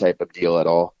making that type of deal at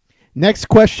all. Next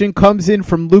question comes in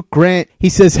from Luke Grant. He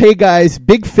says, hey guys,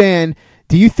 big fan.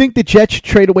 Do you think the Jets should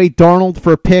trade away Darnold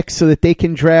for a pick so that they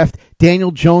can draft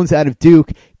Daniel Jones out of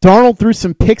Duke? Darnold threw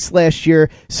some picks last year,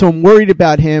 so I'm worried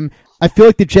about him. I feel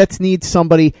like the Jets need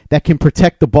somebody that can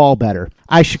protect the ball better.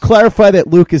 I should clarify that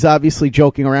Luke is obviously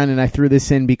joking around, and I threw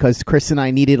this in because Chris and I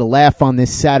needed a laugh on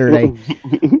this Saturday.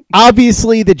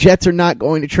 Obviously, the Jets are not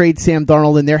going to trade Sam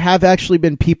Darnold, and there have actually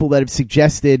been people that have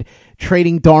suggested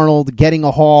trading Darnold, getting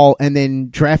a haul, and then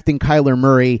drafting Kyler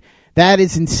Murray. That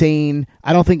is insane.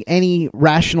 I don't think any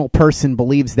rational person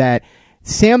believes that.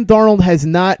 Sam Darnold has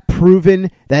not proven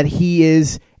that he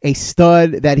is a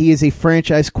stud, that he is a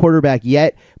franchise quarterback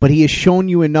yet, but he has shown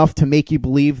you enough to make you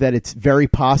believe that it's very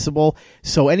possible.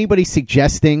 So anybody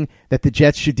suggesting that the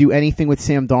Jets should do anything with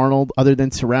Sam Darnold other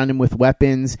than surround him with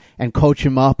weapons and coach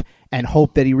him up and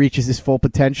hope that he reaches his full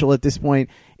potential at this point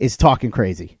is talking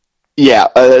crazy. Yeah,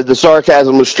 the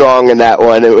sarcasm was strong in that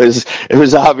one. It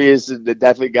was obvious. It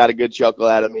definitely got a good chuckle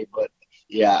out of me. But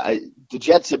yeah, the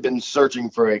Jets have been searching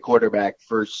for a quarterback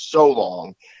for so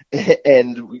long.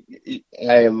 And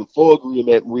I am in full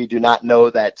agreement. We do not know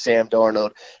that Sam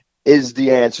Darnold is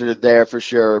the answer there for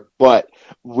sure, but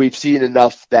we've seen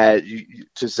enough to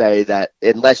say that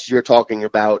unless you're talking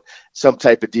about some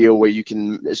type of deal where you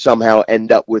can somehow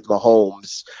end up with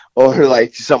Mahomes or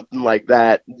like something like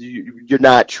that, you're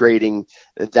not trading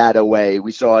that away.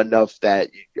 We saw enough that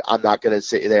I'm not going to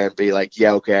sit there and be like,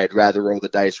 yeah, okay, I'd rather roll the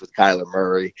dice with Kyler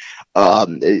Murray,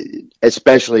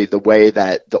 especially the way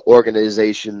that the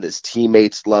organization, his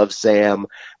teammates love Sam,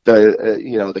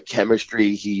 the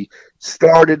chemistry he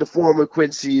started to form with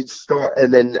Quincy,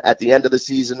 and then at the end of the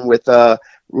season with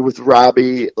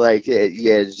Robbie,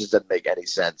 it just doesn't make any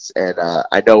sense. And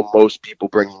I know most people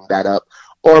bringing that up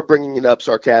or bringing it up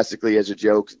sarcastically as a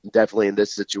joke, definitely in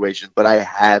this situation, but I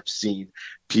have seen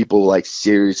people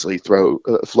seriously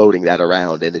floating that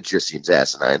around, and it just seems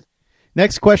asinine.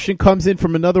 Next question comes in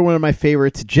from another one of my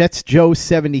favorites, Jets Joe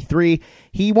 73.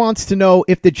 He wants to know,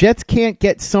 if the Jets can't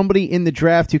get somebody in the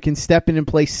draft who can step in and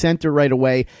play center right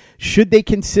away, should they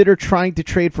consider trying to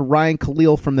trade for Ryan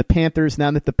Khalil from the Panthers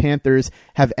now that the Panthers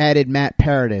have added Matt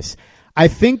Paradis? I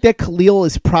think that Khalil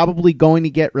is probably going to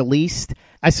get released.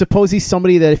 I suppose he's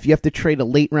somebody that if you have to trade a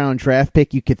late-round draft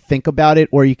pick, you could think about it,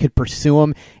 or you could pursue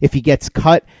him if he gets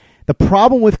cut. The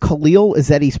problem with Khalil is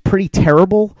that he's pretty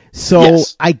terrible, so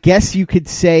yes. I guess you could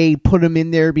say put him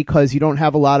in there because you don't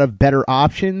have a lot of better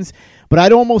options, but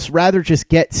I'd almost rather just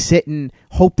sit and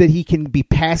hope that he can be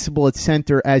passable at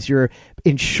center as your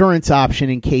insurance option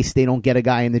in case they don't get a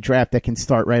guy in the draft that can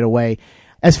start right away.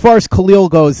 As far as Khalil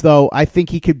goes, though, I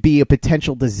think he could be a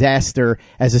potential disaster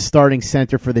as a starting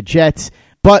center for the Jets,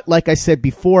 but like I said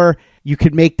before, you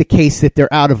could make the case that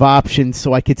they're out of options,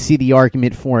 so I could see the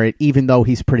argument for it, even though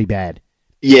he's pretty bad.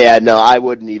 Yeah, no, I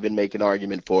wouldn't even make an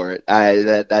argument for it.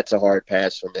 That's a hard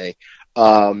pass for me.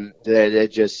 It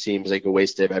just seems like a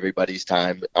waste of everybody's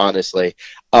time, honestly.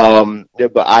 But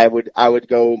I would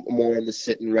go more in the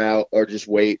sitting route, or just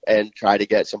wait and try to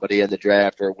get somebody in the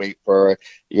draft, or wait for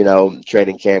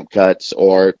training camp cuts,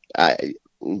 or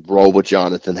roll with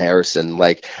Jonathan Harrison.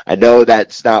 Like, I know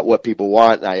that's not what people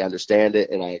want, and I understand it,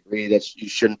 and I agree that you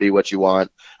shouldn't be what you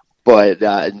want. But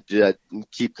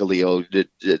keep Khalil.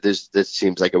 This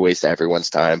seems like a waste of everyone's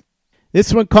time.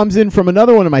 This one comes in from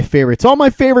another one of my favorites. All my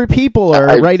favorite people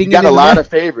are writing in. You got a lot of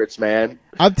favorites, man.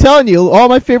 I'm telling you, all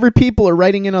my favorite people are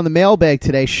writing in on the mailbag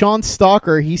today. Sean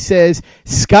Stalker, he says,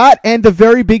 Scott and the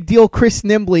very big deal Chris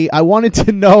Nimbley, I wanted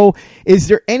to know, is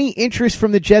there any interest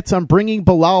from the Jets on bringing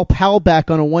Bilal Powell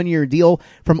back on a 1-year deal?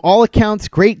 From all accounts,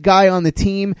 great guy on the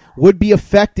team, would be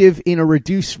effective in a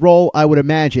reduced role, I would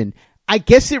imagine. I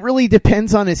guess it really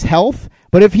depends on his health,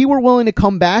 but if he were willing to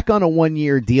come back on a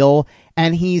 1-year deal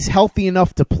and he's healthy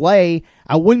enough to play,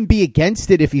 I wouldn't be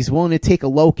against it if he's willing to take a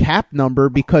low cap number,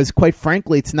 because quite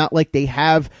frankly, it's not like they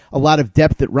have a lot of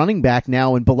depth at running back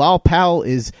now, and Bilal Powell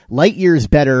is light years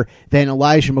better than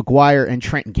Elijah McGuire and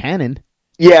Trenton Cannon.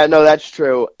 Yeah, no, that's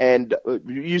true. And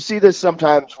you see this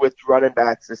sometimes with running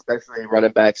backs, especially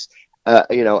running backs, at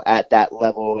that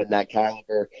level and that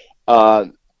caliber.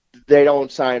 They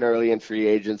don't sign early in free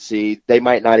agency. They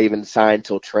might not even sign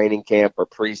till training camp or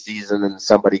preseason, and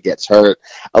somebody gets hurt.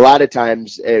 A lot of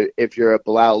times, if you're a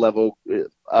Bilal level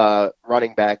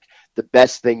running back, the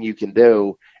best thing you can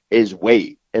do is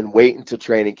wait until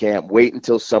training camp, wait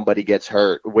until somebody gets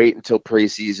hurt, wait until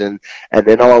preseason, and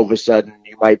then all of a sudden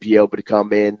you might be able to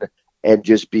come in and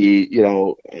just be,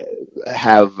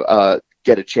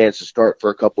 get a chance to start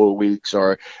for a couple of weeks,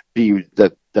 or be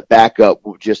the backup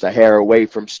just a hair away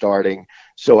from starting.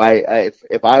 So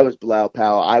if I was Bilal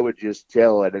Powell, I would just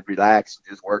chill and relax and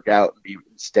just work out and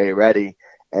stay ready,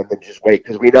 and then just wait,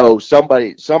 because we know some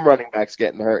running backs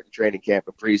getting hurt in training camp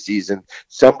and preseason.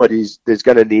 There's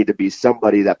going to need to be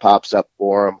somebody that pops up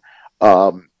for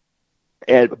them.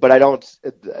 But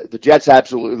the Jets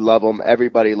absolutely love him.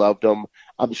 Everybody loved him.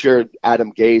 I'm sure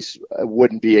Adam Gase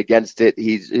wouldn't be against it.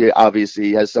 He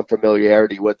obviously has some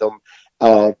familiarity with them.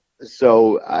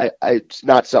 So it's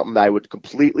not something I would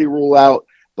completely rule out,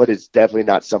 but it's definitely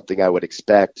not something I would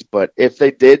expect. But if they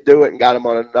did do it and got him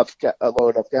on a low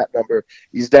enough cap number,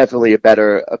 he's definitely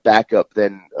a backup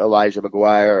than Elijah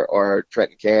McGuire or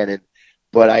Trenton Cannon.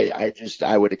 But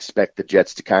I would expect the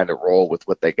Jets to kind of roll with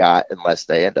what they got unless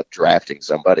they end up drafting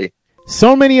somebody.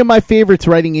 So many of my favorites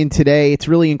writing in today. It's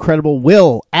really incredible.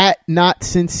 Will at Not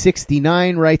Since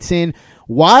 69 writes in,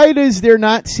 why does there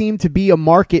not seem to be a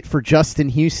market for Justin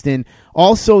Houston?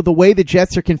 Also, the way the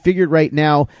Jets are configured right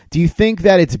now, do you think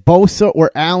that it's Bosa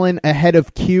or Allen ahead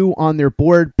of Q on their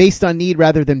board based on need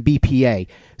rather than BPA?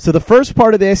 So the first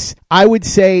part of this, I would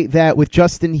say that with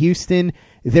Justin Houston,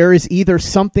 there is either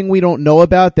something we don't know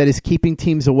about that is keeping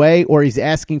teams away, or he's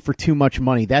asking for too much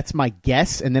money. That's my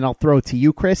guess, and then I'll throw it to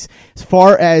you, Chris. As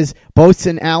far as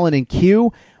Bosa, Allen, and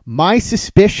Q, my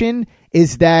suspicion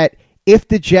is that if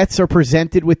the Jets are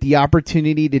presented with the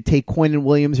opportunity to take Quinnen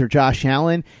Williams or Josh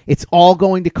Allen, it's all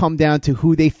going to come down to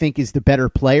who they think is the better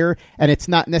player, and it's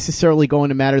not necessarily going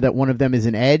to matter that one of them is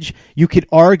an edge. You could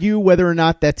argue whether or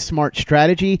not that's smart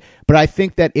strategy, but I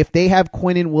think that if they have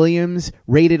Quinnen Williams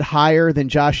rated higher than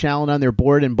Josh Allen on their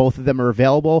board and both of them are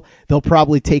available, they'll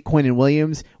probably take Quinnen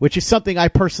Williams, which is something I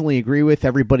personally agree with.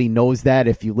 Everybody knows that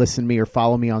if you listen to me or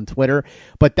follow me on Twitter.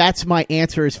 But that's my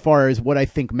answer as far as what I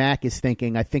think Mac is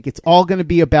thinking. I think it's all going to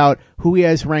be about who he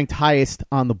has ranked highest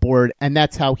on the board, and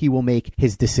that's how he will make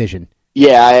his decision.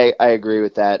 Yeah, I agree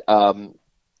with that.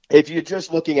 If you're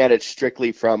just looking at it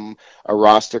strictly from a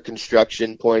roster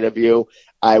construction point of view,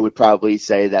 I would probably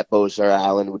say that Bosa or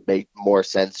Allen would make more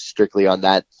sense strictly on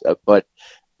that, but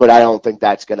I don't think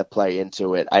that's going to play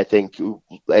into it. I think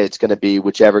it's going to be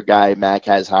whichever guy Mac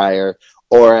has higher,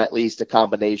 or at least a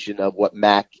combination of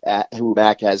who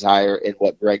Mac has higher and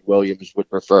what Greg Williams would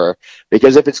prefer.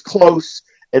 Because if it's close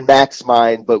in Mac's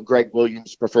mind, but Greg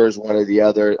Williams prefers one or the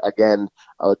other, again,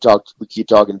 we keep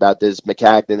talking about this.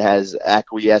 McCagnon has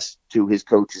acquiesced to his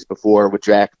coaches before with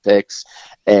draft picks.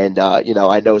 And,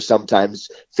 I know sometimes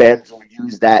fans will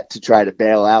use that to try to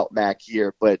bail out Mac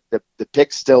here, but the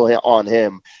pick's still on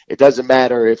him. It doesn't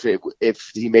matter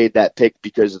if he made that pick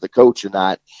because of the coach or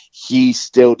not. He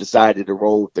still decided to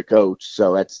roll with the coach,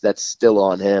 so that's still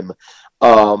on him.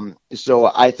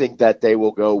 So I think that they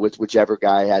will go with whichever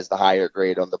guy has the higher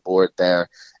grade on the board there.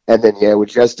 And then, with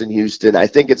Justin Houston, I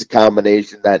think it's a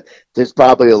combination that there's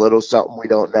probably a little something we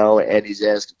don't know, and he's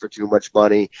asking for too much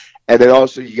money. And then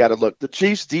also you got to look, the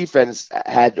Chiefs defense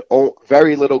had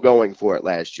very little going for it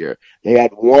last year. They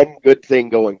had one good thing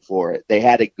going for it. They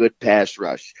had a good pass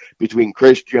rush between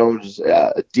Chris Jones,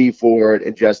 D Ford,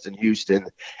 and Justin Houston.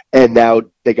 And now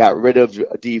they got rid of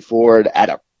D Ford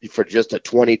for just a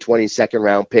 22nd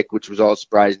round pick, which was all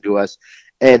surprising to us.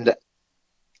 And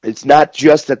it's not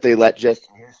just that they let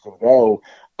Justin Houston go.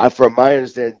 From my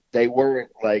understanding, they weren't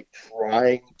like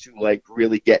trying to like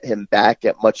really get him back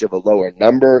at much of a lower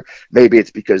number. Maybe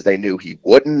it's because they knew he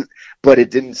wouldn't, but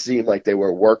it didn't seem like they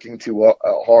were working too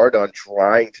hard on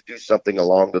trying to do something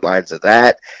along the lines of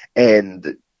that.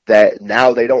 And that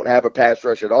now they don't have a pass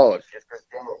rush at all. It's just Chris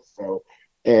Jones. So,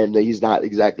 and he's not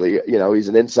exactly, he's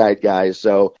an inside guy.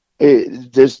 So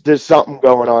there's something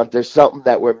going on. There's something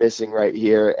that we're missing right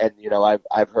here. And,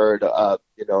 I've heard, a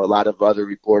lot of other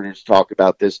reporters talk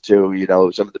about this too,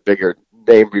 some of the bigger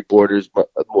name reporters,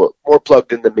 more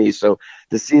plugged in than me. So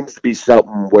there seems to be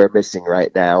something we're missing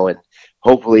right now. And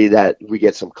hopefully that we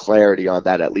get some clarity on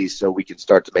that at least so we can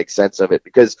start to make sense of it,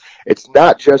 because it's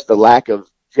not just the lack of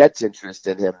Jets' interest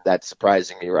in him that's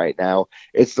surprising me right now.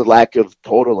 It's the lack of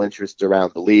total interest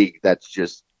around the league that's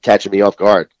just catching me off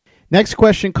guard. Next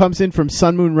question comes in from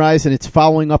Sun Moon Rise, and it's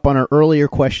following up on our earlier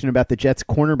question about the Jets'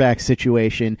 cornerback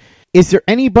situation. Is there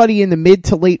anybody in the mid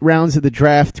to late rounds of the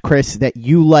draft, Chris, that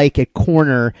you like at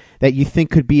corner that you think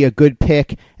could be a good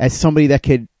pick as somebody that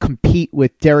could compete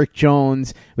with Derek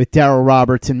Jones, with Darryl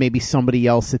Roberts, and maybe somebody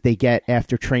else that they get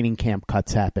after training camp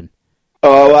cuts happen?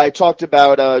 Oh, I talked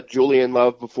about Julian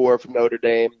Love before from Notre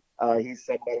Dame. He's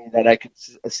somebody that I could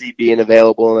see being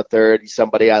available in the third. He's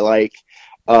somebody I like.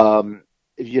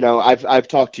 I've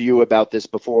talked to you about this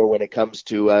before when it comes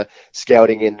to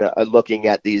scouting and looking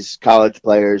at these college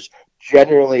players.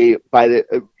 Generally, by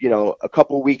a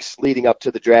couple weeks leading up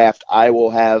to the draft, I will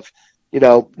have,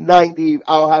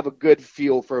 I'll have a good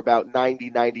feel for about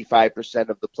 95%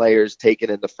 of the players taken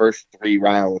in the first 3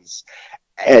 rounds.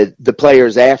 And the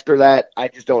players after that, I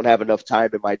just don't have enough time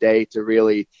in my day to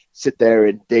really sit there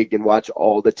and dig and watch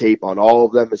all the tape on all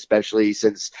of them, especially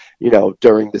since,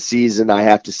 during the season I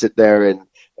have to sit there and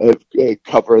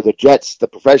cover the Jets, the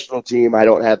professional team. I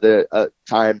don't have the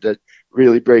time to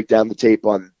really break down the tape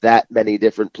on that many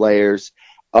different players.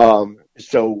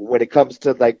 So when it comes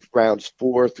to like rounds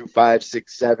 4 through 5,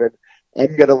 6, 7,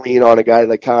 I'm going to lean on a guy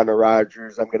like Connor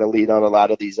Rogers. I'm going to lean on a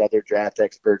lot of these other draft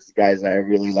experts, the guys that I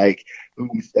really like, who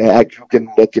can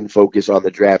look and focus on the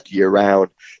draft year round.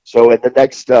 So in the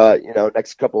next,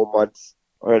 next couple of months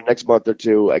or next month or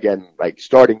two, again, like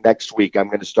starting next week, I'm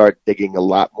going to start digging a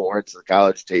lot more into the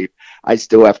college tape. I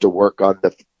still have to work on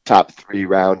the top 3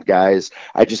 round guys.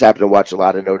 I just happen to watch a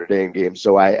lot of Notre Dame games,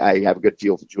 so I have a good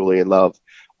feel for Julian Love.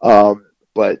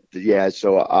 But yeah,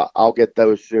 so I'll get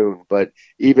those soon. But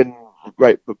even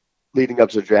leading up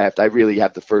to the draft, I really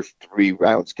have the first 3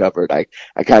 rounds covered. I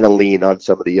kind of lean on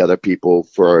some of the other people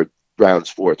for rounds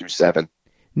 4 through 7.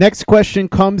 Next question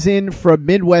comes in from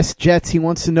Midwest Jets. He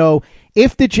wants to know,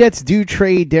 if the Jets do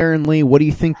trade Darren Lee, what do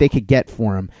you think they could get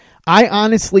for him? I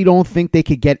honestly don't think they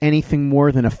could get anything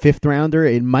more than a 5th rounder.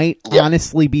 It might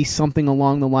honestly be something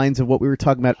along the lines of what we were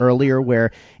talking about earlier,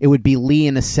 where it would be Lee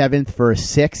in a 7th for a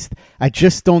 6th. I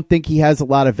just don't think he has a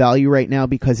lot of value right now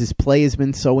because his play has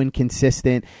been so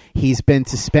inconsistent. He's been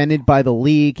suspended by the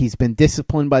league. He's been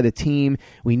disciplined by the team.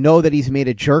 We know that he's made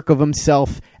a jerk of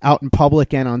himself out in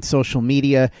public and on social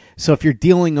media. So if you're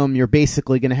dealing him, you're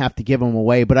basically going to have to give him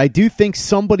away. But I do think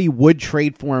somebody would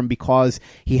trade for him because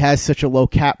he has such a low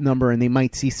cap number and they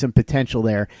might see some potential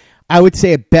there. I would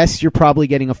say at best you're probably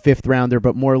getting a 5th rounder,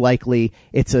 but more likely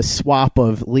it's a swap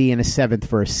of Lee in a 7th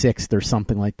for a 6th or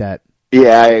something like that.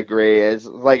 Yeah, I agree. As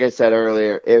like I said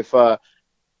earlier, I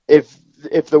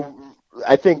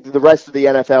think the rest of the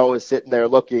NFL is sitting there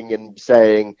looking and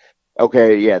saying,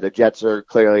 okay, yeah, the Jets are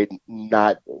clearly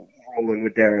not rolling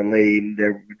with Darren Lee.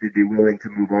 They'd be willing to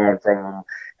move on from him,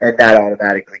 and that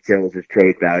automatically kills his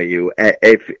trade value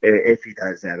if he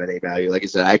does have any value. Like I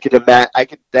said, I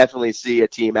could definitely see a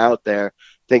team out there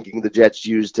thinking the Jets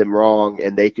used him wrong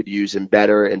and they could use him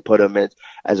better and put him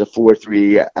as a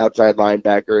 4-3 outside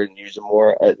linebacker and use him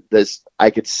more. I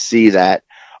could see that,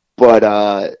 but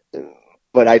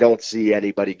I don't see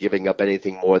anybody giving up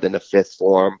anything more than a 5th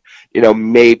for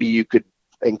him. Maybe you could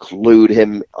include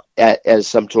him as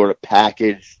some sort of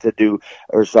package to do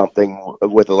or something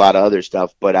with a lot of other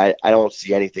stuff, but I don't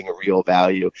see anything of real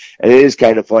value. And it is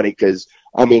kind of funny because,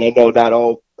 I know not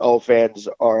all fans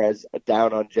are as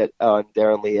down on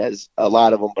Darren Lee as a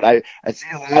lot of them, but I see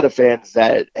a lot of fans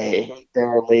that hate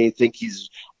Darren Lee, think he's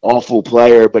awful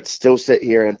player, but still sit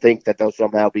here and think that they'll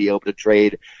somehow be able to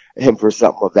trade him for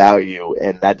something of value,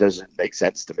 and that doesn't make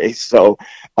sense to me. So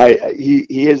he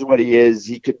is what he is.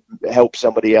 He could help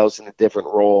somebody else in a different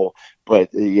role, but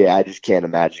yeah, I just can't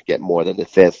imagine getting more than the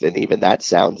 5th, and even that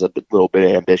sounds a little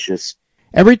bit ambitious.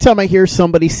 Every time I hear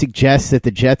somebody suggest that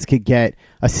the Jets could get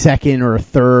a second or a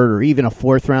third or even a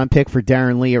fourth-round pick for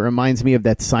Darren Lee, it reminds me of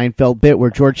that Seinfeld bit where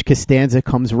George Costanza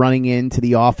comes running into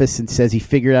the office and says he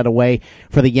figured out a way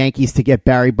for the Yankees to get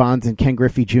Barry Bonds and Ken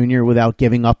Griffey Jr. without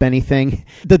giving up anything.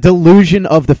 The delusion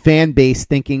of the fan base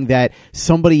thinking that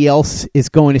somebody else is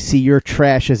going to see your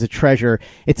trash as a treasure.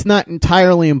 It's not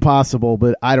entirely impossible,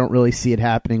 but I don't really see it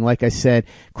happening. Like I said,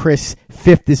 Chris,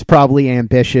 fifth is probably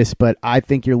ambitious, but I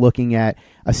think you're looking at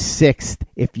a sixth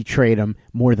if you trade him,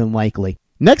 more than likely.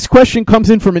 Next question comes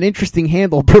in from an interesting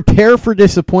handle. Prepare for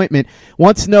disappointment.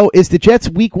 Wants to know, is the Jets'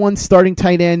 Week 1 starting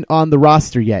tight end on the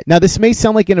roster yet? Now, this may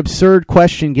sound like an absurd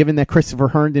question given that Christopher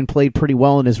Herndon played pretty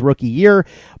well in his rookie year,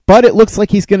 but it looks like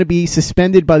he's going to be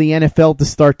suspended by the NFL to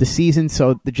start the season,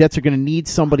 so the Jets are going to need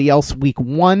somebody else Week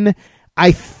 1.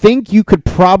 I think you could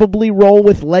probably roll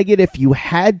with Leggett if you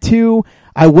had to.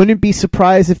 I wouldn't be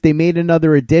surprised if they made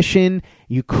another addition.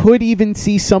 You could even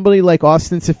see somebody like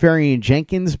Austin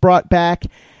Seferian-Jenkins brought back.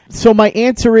 So my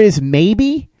answer is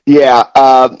maybe.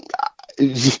 Yeah,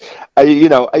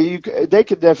 they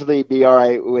could definitely be all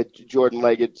right with Jordan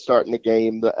Leggett starting the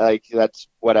game. Like, that's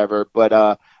whatever.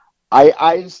 But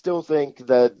I still think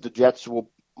that the Jets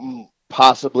will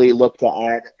possibly look to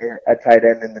add a tight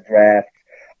end in the draft,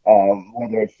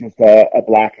 whether it's just a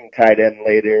blocking tight end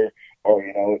later,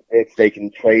 or, if they can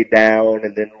trade down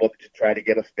and then look to try to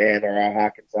get a Span or a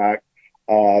Hockensock,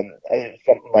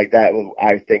 something like that,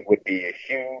 I think would be a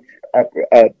huge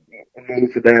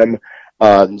move for them,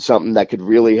 something that could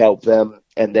really help them.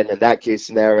 And then in that case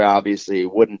scenario, obviously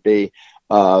it wouldn't be.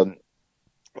 But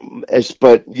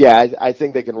yeah, I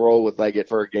think they can roll with Leggett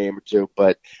for a game or two.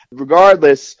 But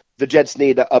regardless, the Jets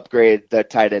need to upgrade the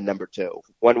tight end number 2,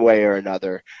 one way or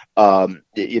another. Jordan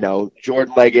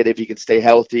Leggett, if he can stay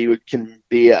healthy, can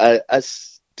be a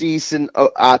decent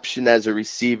option as a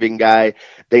receiving guy.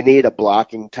 They need a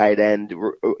blocking tight end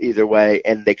either way,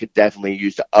 and they could definitely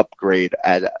use to upgrade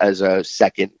as a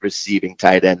second receiving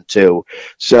tight end too.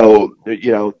 So,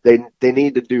 they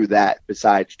need to do that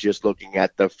besides just looking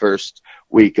at the first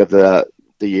week of the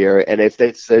year. And if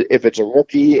it's a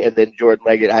rookie and then Jordan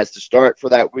Leggett has to start for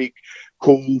that week,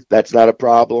 cool, that's not a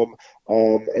problem.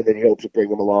 And then he hopes to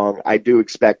bring him along. I do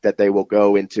expect that they will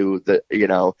go into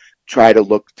try to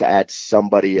look to add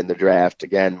somebody in the draft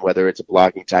again, whether it's a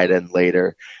blocking tight end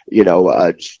later,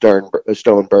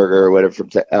 Stoneberger or whatever from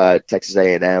Texas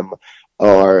A&M,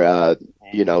 or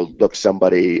look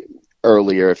somebody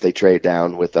earlier if they trade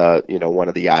down with one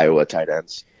of the Iowa tight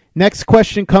ends. Next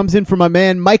question comes in from my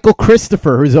man, Michael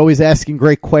Christopher, who's always asking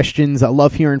great questions. I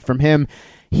love hearing from him.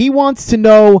 He wants to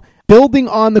know, building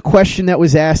on the question that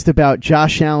was asked about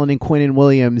Josh Allen and Quinnen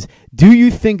Williams, do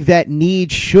you think that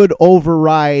need should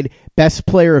override best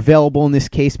player available in this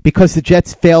case because the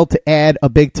Jets failed to add a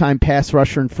big-time pass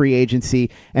rusher in free agency,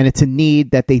 and it's a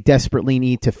need that they desperately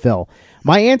need to fill?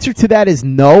 My answer to that is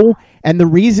no, and the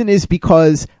reason is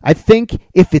because I think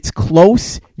if it's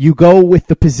close, you go with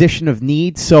the position of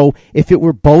need. So if it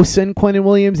were Bosa and Quinnen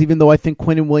Williams, even though I think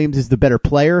Quinnen Williams is the better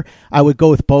player, I would go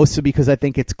with Bosa because I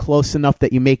think it's close enough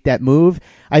that you make that move.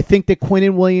 I think that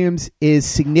Quinnen Williams is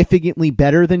significantly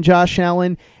better than Josh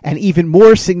Allen, and even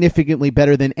more significantly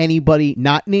better than anybody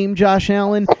not named Josh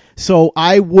Allen. So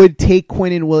I would take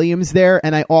Quinnen Williams there,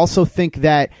 and I also think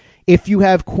that if you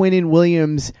have Quinnen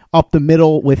Williams up the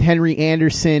middle with Henry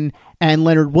Anderson and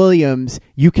Leonard Williams,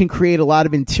 you can create a lot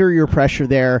of interior pressure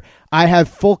there. I have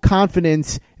full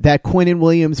confidence that Quinnen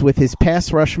Williams, with his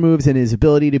pass rush moves and his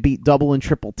ability to beat double and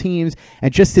triple teams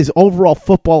and just his overall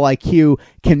football IQ,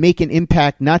 can make an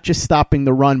impact, not just stopping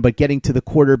the run, but getting to the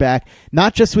quarterback,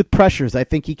 not just with pressures. I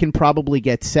think he can probably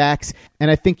get sacks, and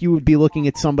I think you would be looking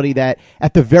at somebody that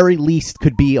at the very least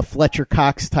could be a Fletcher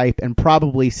Cox type and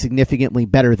probably significantly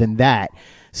better than that.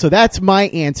 So that's my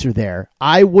answer there.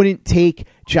 I wouldn't take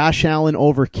Josh Allen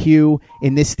over Q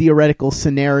in this theoretical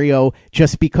scenario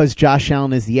just because Josh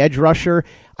Allen is the edge rusher.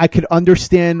 I could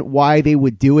understand why they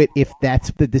would do it if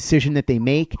that's the decision that they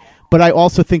make, but I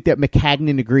also think that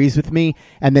Maccagnan agrees with me,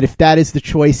 and that if that is the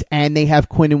choice and they have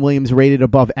Quinnen Williams rated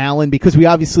above Allen, because we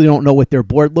obviously don't know what their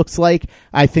board looks like,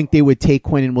 I think they would take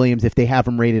Quinnen Williams if they have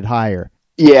him rated higher.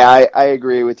 Yeah, I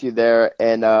agree with you there,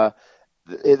 and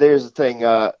there's the thing,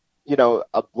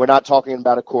 we're not talking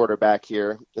about a quarterback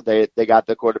here. They got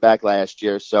the quarterback last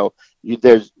year, so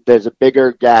there's a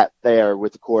bigger gap there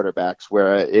with the quarterbacks,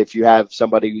 where if you have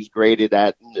somebody who's graded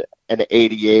at an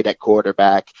 88 at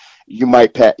quarterback, you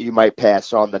might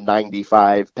pass on the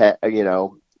 95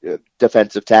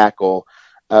 defensive tackle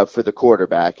for the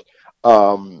quarterback.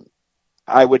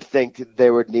 I would think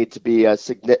there would need to be a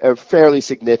fairly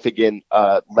significant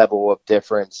level of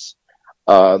difference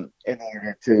in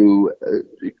order to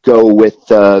go with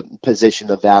position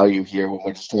of value here when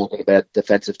we're just talking about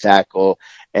defensive tackle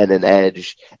and an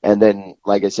edge. And then,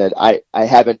 like I said, I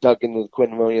haven't dug into the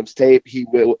Quinn Williams tape. He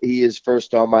is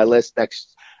first on my list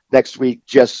next week,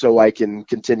 just so I can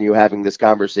continue having this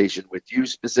conversation with you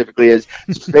specifically. As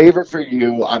favor for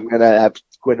you, I'm going to have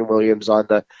Quinn Williams on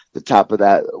the top of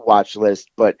that watch list.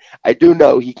 But I do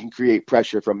know he can create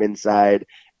pressure from inside.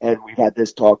 And we've had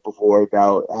this talk before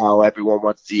about how everyone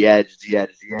wants the edge,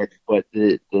 but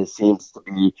there seems to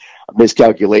be a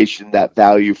miscalculation that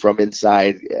value from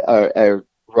inside,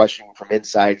 rushing from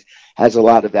inside, has a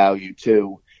lot of value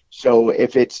too. So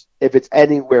if it's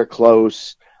anywhere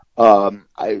close,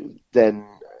 then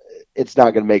it's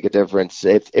not going to make a difference.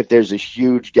 If there's a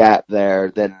huge gap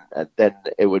there, then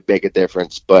it would make a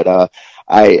difference. But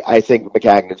I think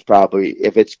Maccagnan's probably,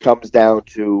 if it comes down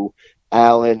to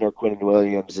Allen or Quinn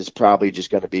Williams, is probably just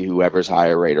going to be whoever's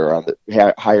higher rated on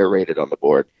the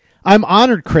board. I'm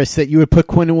honored, Chris, that you would put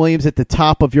Quinn Williams at the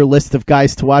top of your list of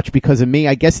guys to watch because of me.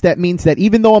 I guess that means that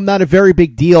even though I'm not a very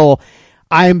big deal,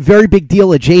 I am very big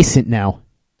deal adjacent now.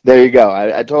 There you go.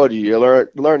 I told you, you're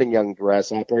learning, young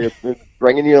grasshopper. You're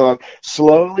bringing you along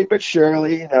slowly but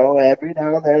surely. Every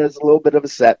now and then there's a little bit of a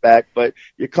setback, but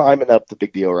you're climbing up the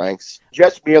big deal ranks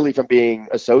just merely from being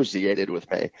associated with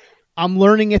me. I'm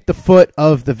learning at the foot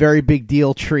of the very big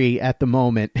deal tree at the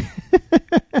moment.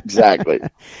 Exactly.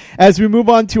 As we move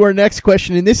on to our next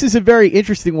question, and this is a very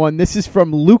interesting one. This is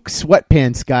from Luke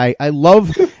Sweatpants Guy. I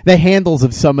love the handles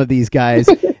of some of these guys.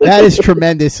 That is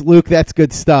tremendous. Luke, that's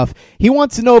good stuff. He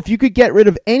wants to know if you could get rid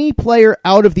of any player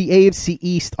out of the AFC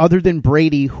East other than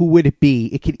Brady, who would it be?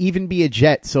 It could even be a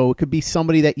Jet, so it could be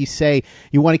somebody that you say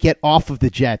you want to get off of the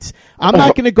Jets. I'm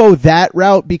not going to go that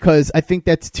route because I think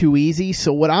that's too easy.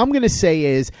 So what I'm going to say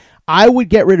is I would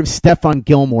get rid of Stephon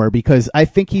Gilmore because I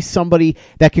think he's somebody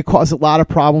that could cause a lot of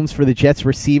problems for the Jets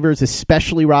receivers,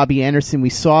 especially Robbie Anderson. We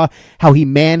saw how he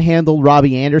manhandled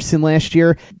Robbie Anderson last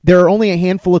year. There are only a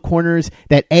handful of corners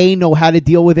that A, know how to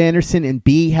deal with Anderson, and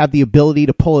B, have the ability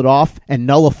to pull it off and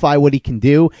nullify what he can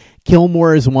do.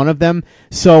 Gilmore is one of them.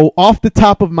 So off the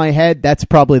top of my head, that's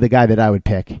probably the guy that I would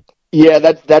pick. Yeah,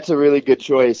 that's a really good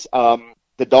choice.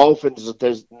 The Dolphins,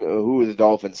 who the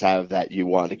Dolphins have that you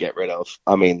want to get rid of?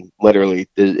 I mean, literally,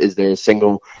 is there a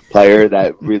single player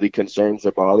that really concerns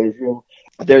or bothers you?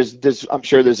 I'm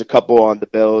sure there's a couple on the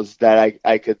Bills that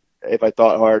I could, if I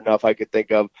thought hard enough, I could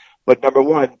think of. But number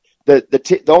one,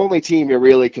 the only team you're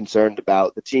really concerned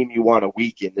about, the team you want to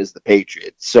weaken, is the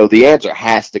Patriots. So the answer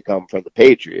has to come from the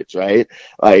Patriots, right?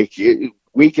 Like,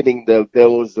 weakening the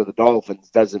Bills or the Dolphins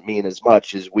doesn't mean as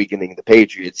much as weakening the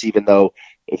Patriots, even though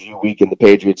if you weaken the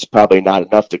Patriots, it's probably not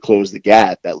enough to close the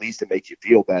gap. At least it makes you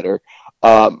feel better.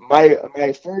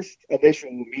 My first initial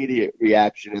immediate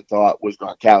reaction and thought was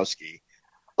Gronkowski.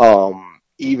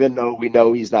 Even though we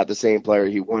know he's not the same player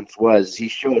he once was, he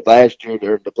showed last year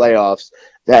during the playoffs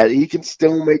that he can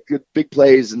still make good big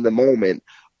plays in the moment.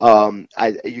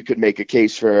 You could make a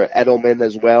case for Edelman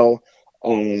as well.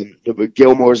 But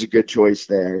Gilmore's a good choice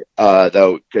there,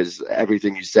 though, because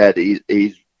everything you said,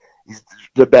 he's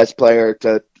the best player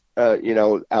to,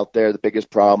 out there. The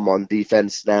biggest problem on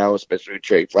defense now, especially with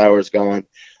Trey Flowers gone.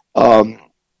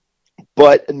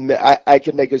 But I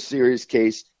can make a serious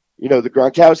case. The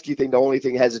Gronkowski thing, the only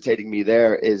thing hesitating me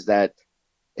there is that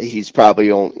he's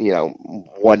probably only,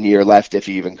 1 year left if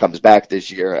he even comes back this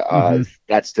year.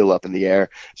 That's still up in the air.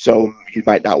 So you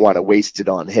might not want to waste it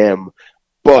on him.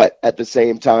 But at the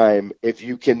same time, if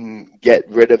you can get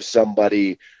rid of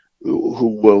somebody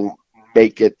who will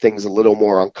make things a little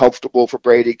more uncomfortable for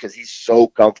Brady, because he's so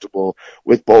comfortable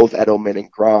with both Edelman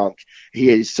and Gronk, he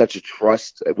has such a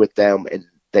trust with them, and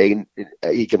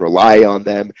he can rely on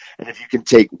them. And if you can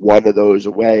take one of those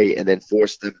away and then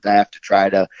force them to have to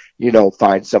try to,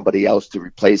 find somebody else to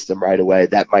replace them right away,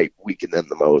 that might weaken them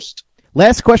the most.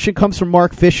 Last question comes from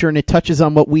Mark Fisher, and it touches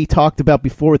on what we talked about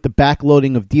before with the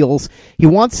backloading of deals. He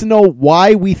wants to know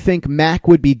why we think Mac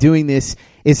would be doing this.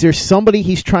 Is there somebody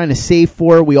he's trying to save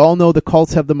for? We all know the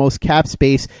Colts have the most cap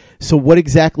space, so what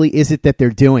exactly is it that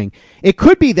they're doing? It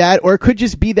could be that, or it could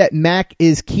just be that Mac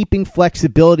is keeping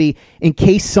flexibility in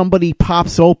case somebody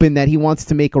pops open that he wants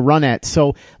to make a run at.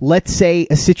 So let's say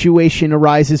a situation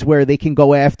arises where they can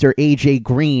go after A.J.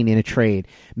 Green in a trade.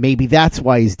 Maybe that's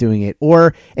why he's doing it.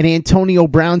 Or an Antonio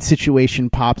Brown situation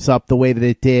pops up the way that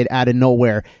it did out of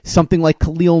nowhere. Something like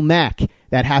Khalil Mack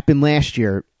that happened last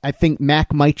year. I think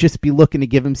Mac might just be looking to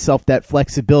give himself that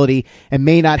flexibility and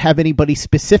may not have anybody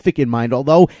specific in mind,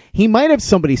 although he might have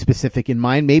somebody specific in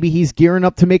mind. Maybe he's gearing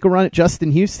up to make a run at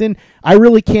Justin Houston. I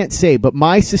really can't say, but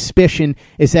my suspicion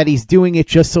is that he's doing it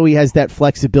just so he has that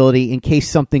flexibility in case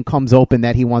something comes open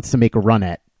that he wants to make a run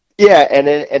at. Yeah, and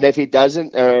if he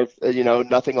doesn't, or if,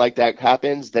 nothing like that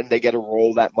happens, then they get to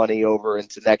roll that money over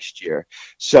into next year.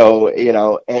 So,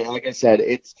 and like I said,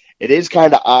 it is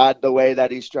kind of odd the way that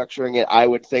he's structuring it. I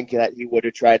would think that he would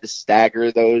have tried to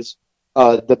stagger those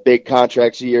the big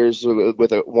contracts years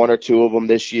with one or two of them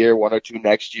this year, one or two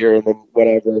next year, and then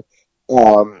whatever.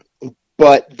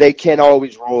 But they can't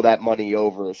always roll that money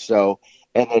over. So.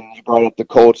 And then you brought up the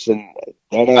Colts, and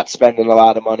they're not spending a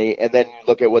lot of money. And then you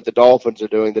look at what the Dolphins are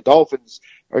doing. The Dolphins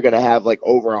are going to have like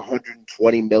over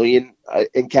 $120 million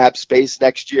in cap space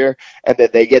next year, and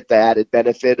then they get the added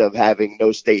benefit of having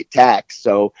no state tax.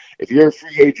 So if you're a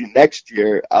free agent next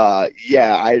year, I'm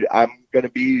going to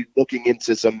be looking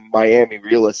into some Miami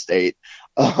real estate.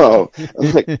 Go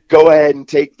ahead and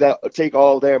take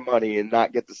all their money and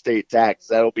not get the state tax.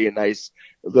 That'll be a nice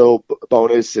little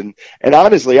bonus. And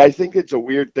honestly, I think it's a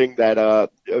weird thing that a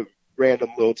random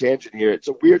little tangent here. It's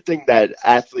a weird thing that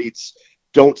athletes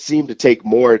don't seem to take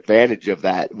more advantage of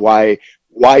that. Why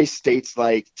states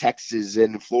like Texas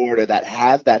and Florida that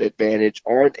have that advantage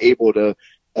aren't able to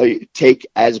take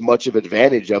as much of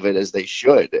advantage of it as they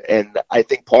should. And I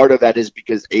think part of that is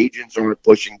because agents aren't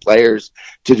pushing players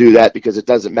to do that because it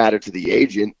doesn't matter to the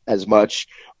agent as much.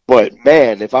 But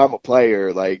man, if I'm a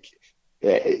player,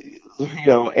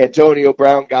 Antonio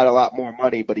Brown got a lot more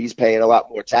money, but he's paying a lot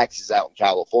more taxes out in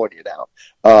California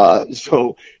now.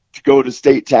 So to go to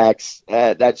state tax,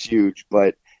 that's huge.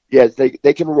 But yes,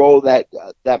 they can roll that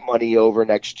money over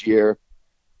next year.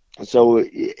 So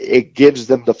it gives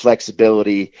them the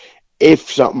flexibility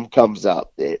if something comes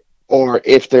up or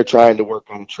if they're trying to work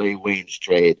on a Trey Waynes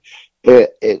trade.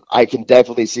 I can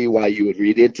definitely see why you would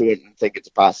read into it and think it's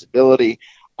a possibility.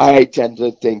 I tend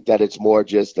to think that it's more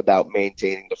just about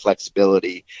maintaining the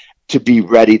flexibility to be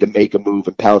ready to make a move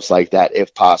and pounce like that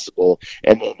if possible.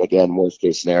 And then again, worst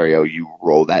case scenario, you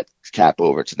roll that cap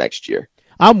over to next year.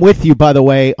 I'm with you, by the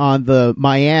way, on the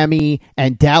Miami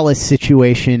and Dallas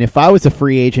situation. If I was a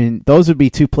free agent, those would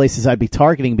be two places I'd be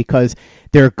targeting because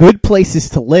they're good places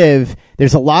to live.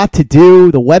 There's a lot to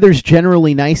do. The weather's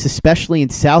generally nice, especially in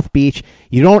South Beach.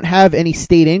 You don't have any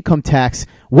state income tax.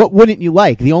 What wouldn't you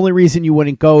like? The only reason you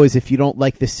wouldn't go is if you don't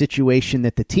like the situation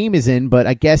that the team is in. But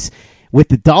I guess with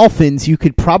the Dolphins, you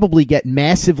could probably get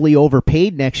massively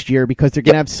overpaid next year because they're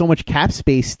going to have so much cap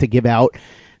space to give out.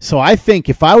 So I think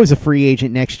if I was a free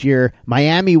agent next year,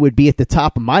 Miami would be at the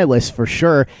top of my list for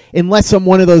sure, unless I'm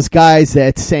one of those guys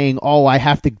that's saying, I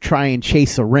have to try and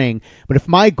chase a ring. But if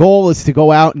my goal is to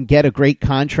go out and get a great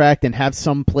contract and have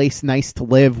some place nice to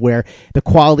live where the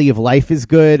quality of life is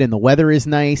good and the weather is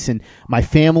nice and my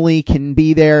family can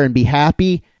be there and be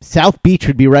happy, South Beach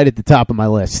would be right at the top of my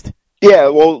list. Yeah,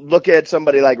 well, look at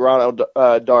somebody like Ronald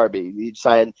Darby.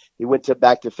 He went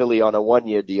back to Philly on a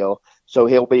 1-year deal. So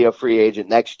he'll be a free agent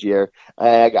next year.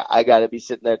 I got to be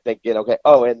sitting there thinking, okay,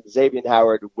 and Xavier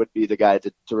Howard would be the guy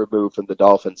to remove from the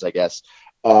Dolphins, I guess.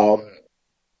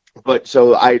 But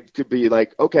so I could be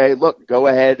like, okay, look, go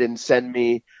ahead and send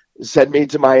me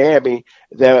to Miami.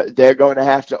 They're going to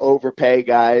have to overpay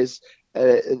guys.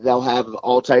 They'll have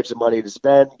all types of money to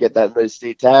spend, get that in the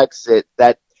state tax.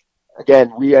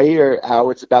 Again, we hear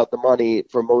how it's about the money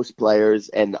for most players,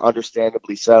 and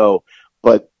understandably so.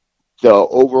 But the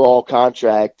overall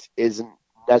contract isn't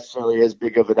necessarily as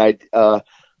big of an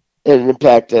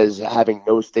impact as having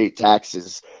no state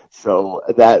taxes. So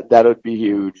that would be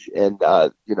huge. And,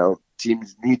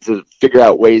 teams need to figure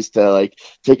out ways to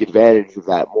take advantage of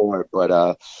that more.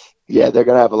 But, they're going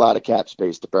to have a lot of cap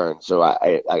space to burn. So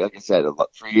like I said,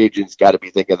 free agents got to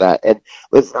be thinking that. And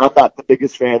listen, I'm not the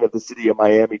biggest fan of the city of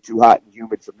Miami, too hot and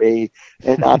humid for me.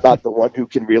 And I'm not the one who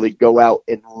can really go out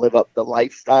and live up the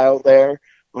lifestyle there.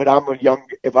 But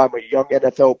if I'm a young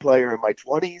NFL player in my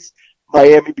 20s,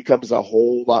 Miami becomes a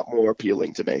whole lot more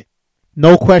appealing to me.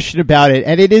 No question about it.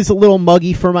 And it is a little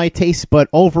muggy for my taste, but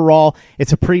overall,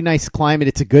 it's a pretty nice climate.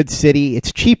 It's a good city.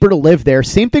 It's cheaper to live there.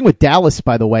 Same thing with Dallas,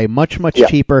 by the way. Much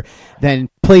cheaper than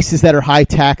places that are high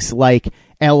tax like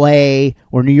L.A.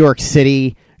 or New York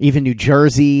City, even New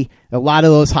Jersey. A lot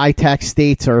of those high-tax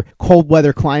states are cold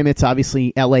weather climates.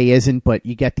 Obviously, LA isn't, but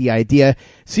you get the idea.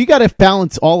 So you got to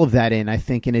balance all of that in, I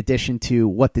think, in addition to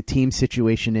what the team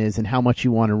situation is and how much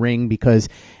you want to ring. Because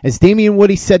as Damian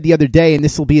Woody said the other day, and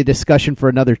this will be a discussion for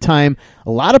another time,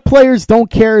 a lot of players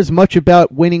don't care as much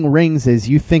about winning rings as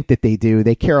you think that they do.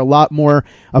 They care a lot more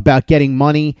about getting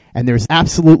money, and there's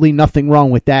absolutely nothing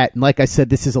wrong with that. And like I said,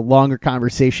 this is a longer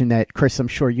conversation that, Chris, I'm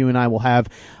sure you and I will have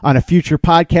on a future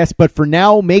podcast. But for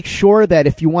now, make sure that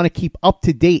if you want to keep up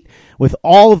to date with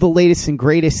all of the latest and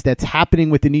greatest that's happening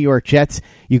with the New York Jets,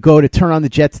 you go to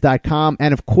turnonthejets.com.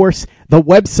 And, of course, the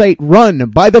website run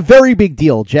by the very big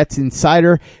deal, Jets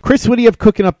Insider. Chris, what do you have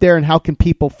cooking up there, and how can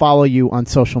people follow you on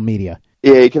social media?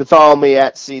 Yeah, you can follow me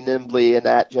at CNimbly and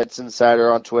at Jets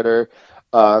Insider on Twitter.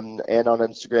 And on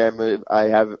Instagram.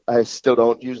 I still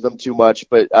don't use them too much,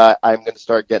 but I'm going to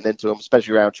start getting into them,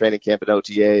 especially around training camp and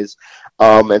OTAs.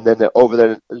 And then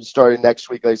starting next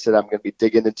week, like I said, I'm going to be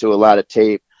digging into a lot of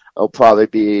tape. It'll probably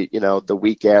be, the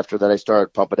week after that I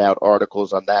start pumping out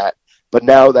articles on that. But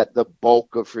now that the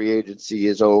bulk of free agency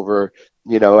is over,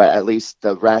 at least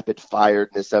the rapid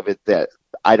firedness of it, that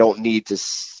I don't need to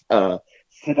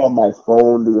sit on my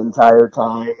phone the entire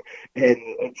time and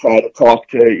try to talk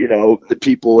to, the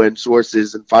people and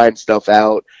sources and find stuff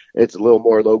out. It's a little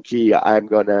more low key. I'm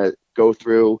going to go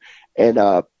through and,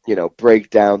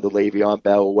 break down the Le'Veon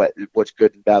Bell, what's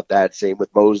good about that. Same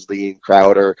with Mosley and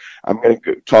Crowder. I'm going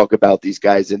to talk about these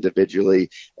guys individually.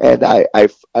 And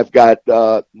I've got,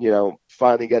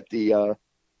 finally got the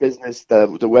business,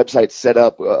 the website set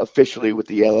up officially with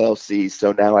the LLC.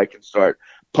 So now I can start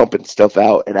pumping stuff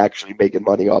out and actually making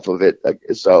money off of it.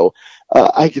 So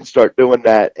I can start doing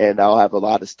that, and I'll have a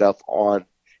lot of stuff on,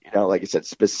 like I said,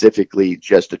 specifically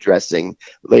just addressing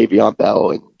Le'Veon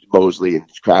Bell and Mosley and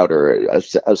Crowder,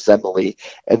 Assembly,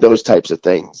 and those types of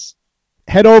things.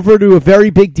 Head over to a very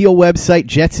big deal website,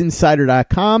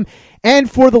 jetsinsider.com. And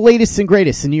for the latest and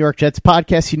greatest in New York Jets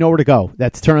podcasts, you know where to go.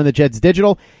 That's Turn on the Jets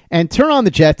Digital and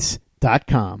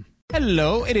turnonthejets.com.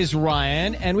 Hello, it is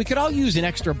Ryan, and we could all use an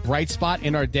extra bright spot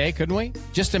in our day, couldn't we?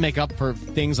 Just to make up for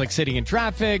things like sitting in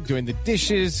traffic, doing the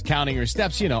dishes, counting your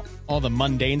steps, all the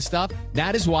mundane stuff.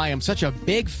 That is why I'm such a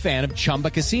big fan of Chumba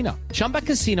Casino. Chumba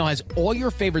Casino has all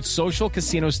your favorite social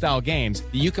casino-style games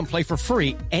that you can play for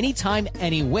free anytime,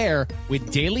 anywhere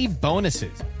with daily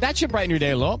bonuses. That should brighten your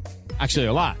day a little. Actually,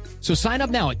 a lot. So sign up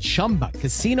now at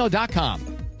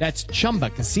ChumbaCasino.com. That's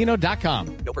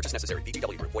ChumbaCasino.com. No purchase necessary.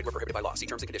 VGW Group. Void where prohibited by law. See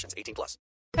terms and conditions. 18+.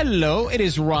 Hello, it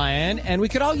is Ryan, and we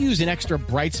could all use an extra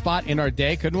bright spot in our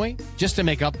day, couldn't we? Just to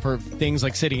make up for things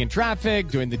like sitting in traffic,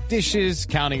 doing the dishes,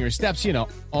 counting your steps,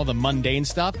 all the mundane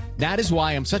stuff. That is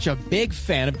why I'm such a big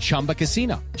fan of Chumba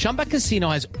Casino. Chumba Casino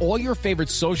has all your favorite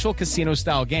social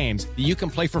casino-style games that you can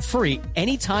play for free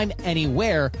anytime,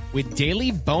 anywhere with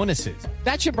daily bonuses.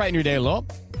 That should brighten your day a little.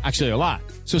 Actually, a lot.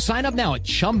 So sign up now at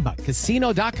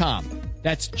ChumbaCasino.com.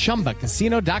 That's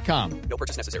ChumbaCasino.com. No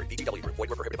purchase necessary. VGW Group. Void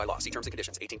where prohibited by law. See terms and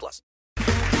conditions. 18+.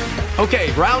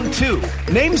 Okay, round two.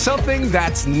 Name something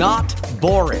that's not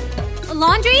boring. A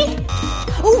laundry?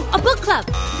 Ooh, a book club.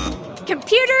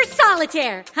 Computer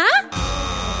solitaire,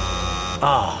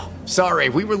 huh? Sorry,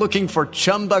 we were looking for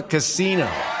Chumba Casino.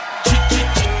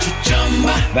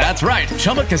 That's right.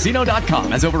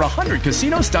 ChumbaCasino.com has over 100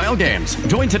 casino-style games.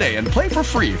 Join today and play for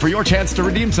free for your chance to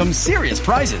redeem some serious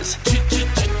prizes.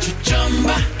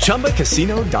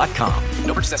 ChumbaCasino.com.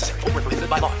 No purchase necessary. Void where prohibited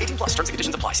by law. 18+. Terms and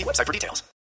conditions apply. See website for details.